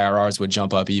think the IRRs would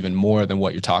jump up even more than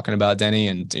what you're talking about, Denny.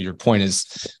 And your point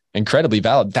is incredibly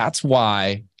valid. That's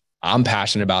why I'm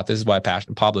passionate about this. Is why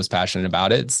Pablo's passionate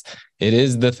about it. It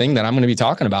is the thing that I'm going to be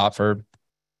talking about for,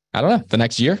 I don't know, the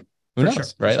next year. Who knows, sure.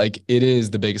 Right? Like it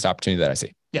is the biggest opportunity that I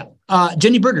see. Yeah.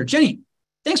 Jenny Berger. Jenny,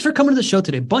 thanks for coming to the show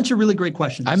today. Bunch of really great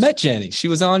questions. I met Jenny. She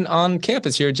was on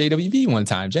campus here at JWB one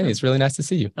time. Jenny, it's really nice to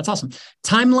see you. That's awesome.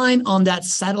 Timeline on that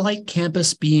satellite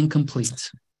campus being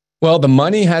complete. Well, the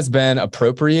money has been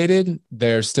appropriated.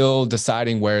 They're still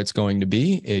deciding where it's going to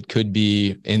be. It could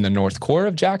be in the north core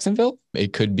of Jacksonville.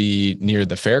 It could be near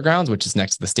the fairgrounds, which is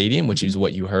next to the stadium, which is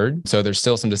what you heard. So there's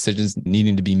still some decisions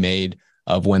needing to be made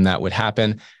of when that would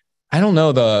happen. I don't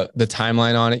know the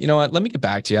timeline on it. You know what? Let me get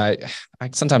back to you. I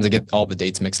sometimes I get all the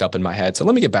dates mixed up in my head. So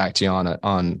let me get back to you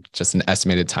on just an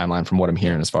estimated timeline from what I'm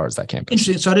hearing as far as that campus.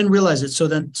 Interesting. So I didn't realize it.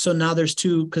 So now there's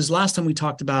two, because last time we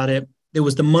talked about it, there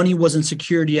was the money wasn't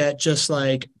secured yet. Just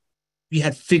like we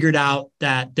had figured out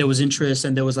that there was interest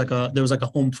and there was like a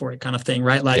home for it kind of thing,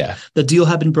 right? Like the deal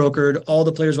had been brokered. All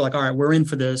the players were like, all right, we're in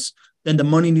for this. Then the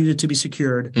money needed to be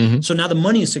secured. Mm-hmm. So now the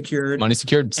money is secured. Money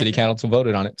secured. City council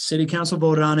voted on it. City council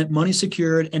voted on it. Money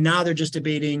secured. And now they're just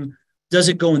debating, does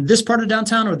it go in this part of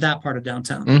downtown or that part of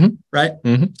downtown? Mm-hmm. Right.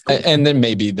 Mm-hmm. Cool. And then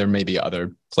there may be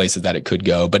other places that it could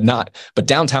go, but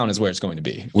downtown is where it's going to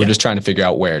be. We're just trying to figure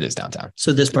out where it is downtown.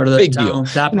 So this part of the town,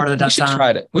 that part of the downtown,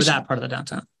 or that part of the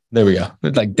downtown. There we go.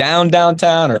 It's like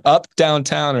downtown or up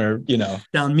downtown or,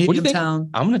 down medium town.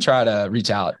 I'm going to try to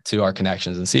reach out to our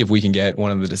connections and see if we can get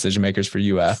one of the decision makers for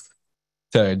UF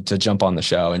to jump on the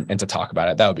show and to talk about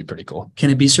it. That would be pretty cool. Can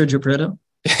it be Sergio Prieto?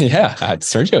 Yeah,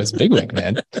 Sergio is big wing,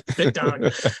 man. Big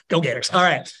dog. Go Gators. All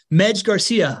right. Medj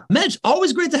Garcia. Medj,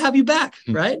 always great to have you back,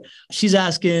 right? She's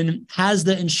asking, has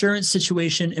the insurance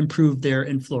situation improved there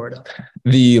in Florida?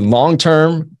 The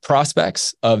long-term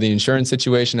prospects of the insurance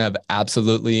situation have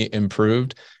absolutely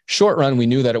improved. Short run, we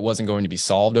knew that it wasn't going to be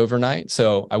solved overnight.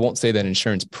 So I won't say that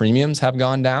insurance premiums have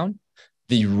gone down.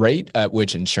 The rate at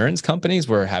which insurance companies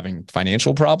were having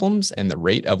financial problems and the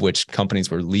rate of which companies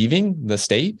were leaving the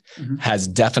state has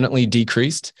definitely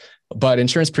decreased, but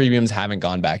insurance premiums haven't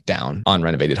gone back down on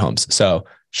renovated homes. So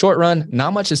short run,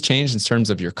 not much has changed in terms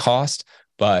of your cost,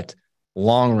 but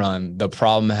long run, the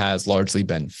problem has largely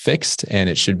been fixed and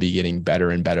it should be getting better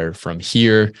and better from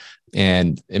here.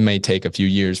 And it may take a few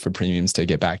years for premiums to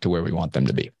get back to where we want them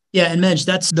to be. Yeah. And Medj,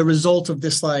 that's the result of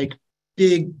this like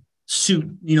big suit,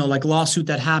 like lawsuit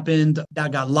that happened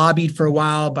that got lobbied for a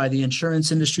while by the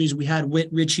insurance industries. We had Whit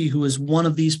Ritchie, who is one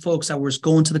of these folks that was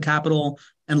going to the Capitol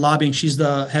and lobbying. She's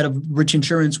the head of Rich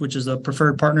Insurance, which is a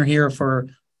preferred partner here for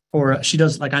she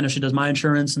does, like, I know she does my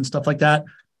insurance and stuff like that.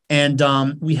 And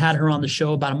we had her on the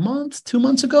show about 2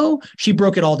 months ago. She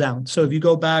broke it all down. So if you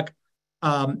go back,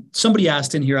 somebody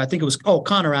asked in here, I think it was,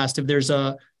 Connor asked if there's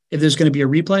going to be a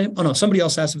replay. Oh no, somebody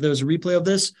else asked if there was a replay of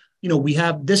this.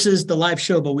 This is the live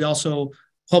show, but we also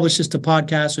publish this to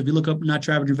podcast. So if you look up Not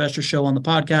Your Average Investor Show on the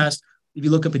podcast, if you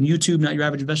look up in YouTube, Not Your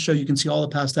Average Investor Show, you can see all the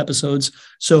past episodes.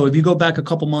 So if you go back a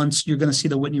couple months, you're going to see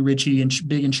the Whitney Ritchie and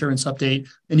big insurance update,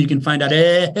 and you can find out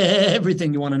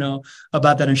everything you want to know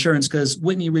about that insurance, because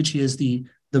Whitney Ritchie is the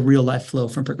real life Flo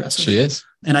from Progressive. She is.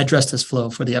 And I dressed as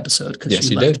Flo for the episode. Yes,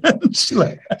 you did. She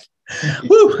woo,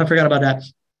 I forgot about that.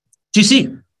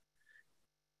 GC.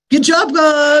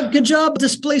 Good job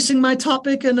displacing my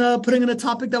topic and putting in a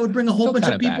topic that would bring a whole bunch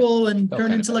of people and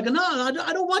turn into I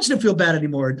don't want you to feel bad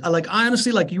anymore. I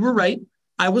honestly, you were right.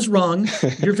 I was wrong.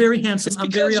 You're very handsome.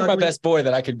 I'm very ugly. You're my best boy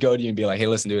that I could go to you and be like, hey,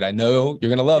 listen, dude, I know you're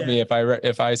going to love me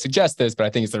if I suggest this, but I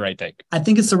think it's the right thing. I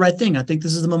think it's the right thing. I think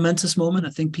this is a momentous moment. I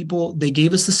think people, they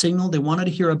gave us the signal. They wanted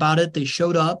to hear about it. They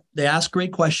showed up. They asked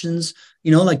great questions.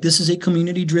 This is a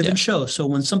community-driven show. So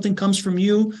when something comes from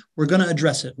you, we're going to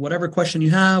address it. Whatever question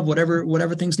you have,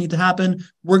 whatever things need to happen,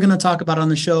 we're going to talk about it on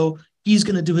the show. He's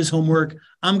going to do his homework.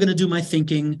 I'm going to do my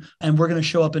thinking, and we're going to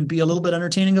show up and be a little bit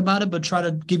entertaining about it, but try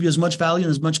to give you as much value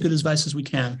and as much good advice as we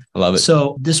can. I love it.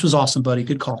 So this was awesome, buddy.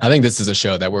 Good call. I think this is a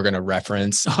show that we're going to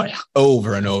reference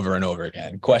over and over and over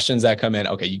again. Questions that come in.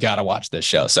 Okay, you got to watch this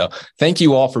show. So thank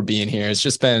you all for being here. It's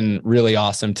just been really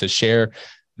awesome to share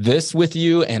this with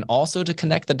you and also to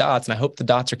connect the dots. And I hope the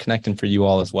dots are connecting for you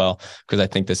all as well, because I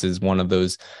think this is one of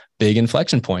those big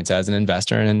inflection points as an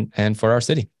investor and for our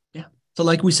city. Yeah. So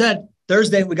like we said,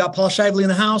 Thursday, we got Paul Shively in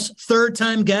the house.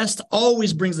 Third-time guest,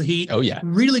 always brings the heat. Oh, yeah.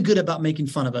 Really good about making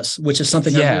fun of us, which is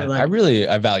something I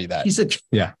value that.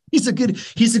 He's a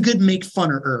good make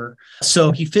funner.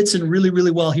 So he fits in really,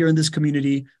 really well here in this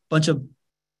community. Bunch of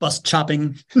bus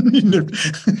chopping. Maker,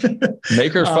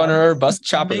 funner, bus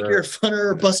chopper. Maker,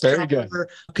 funner, bus chopper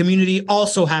community.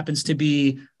 Also happens to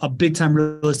be a big-time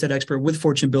real estate expert with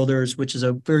Fortune Builders, which is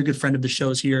a very good friend of the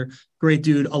show's here. Great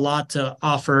dude, a lot to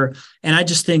offer. And I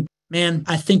just think, man,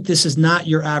 I think this is not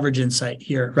your average insight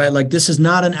here, right? Like this is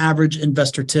not an average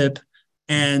investor tip.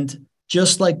 And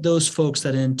just like those folks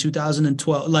that in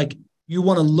 2012, like you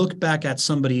want to look back at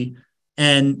somebody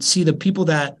and see the people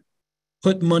that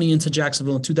put money into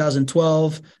Jacksonville in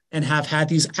 2012 and have had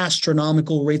these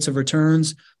astronomical rates of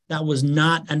returns. That was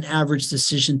not an average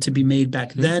decision to be made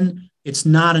back then. It's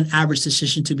not an average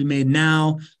decision to be made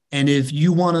now. And if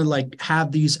you want to like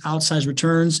have these outsized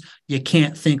returns, you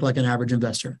can't think like an average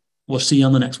investor. We'll see you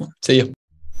on the next one. See you.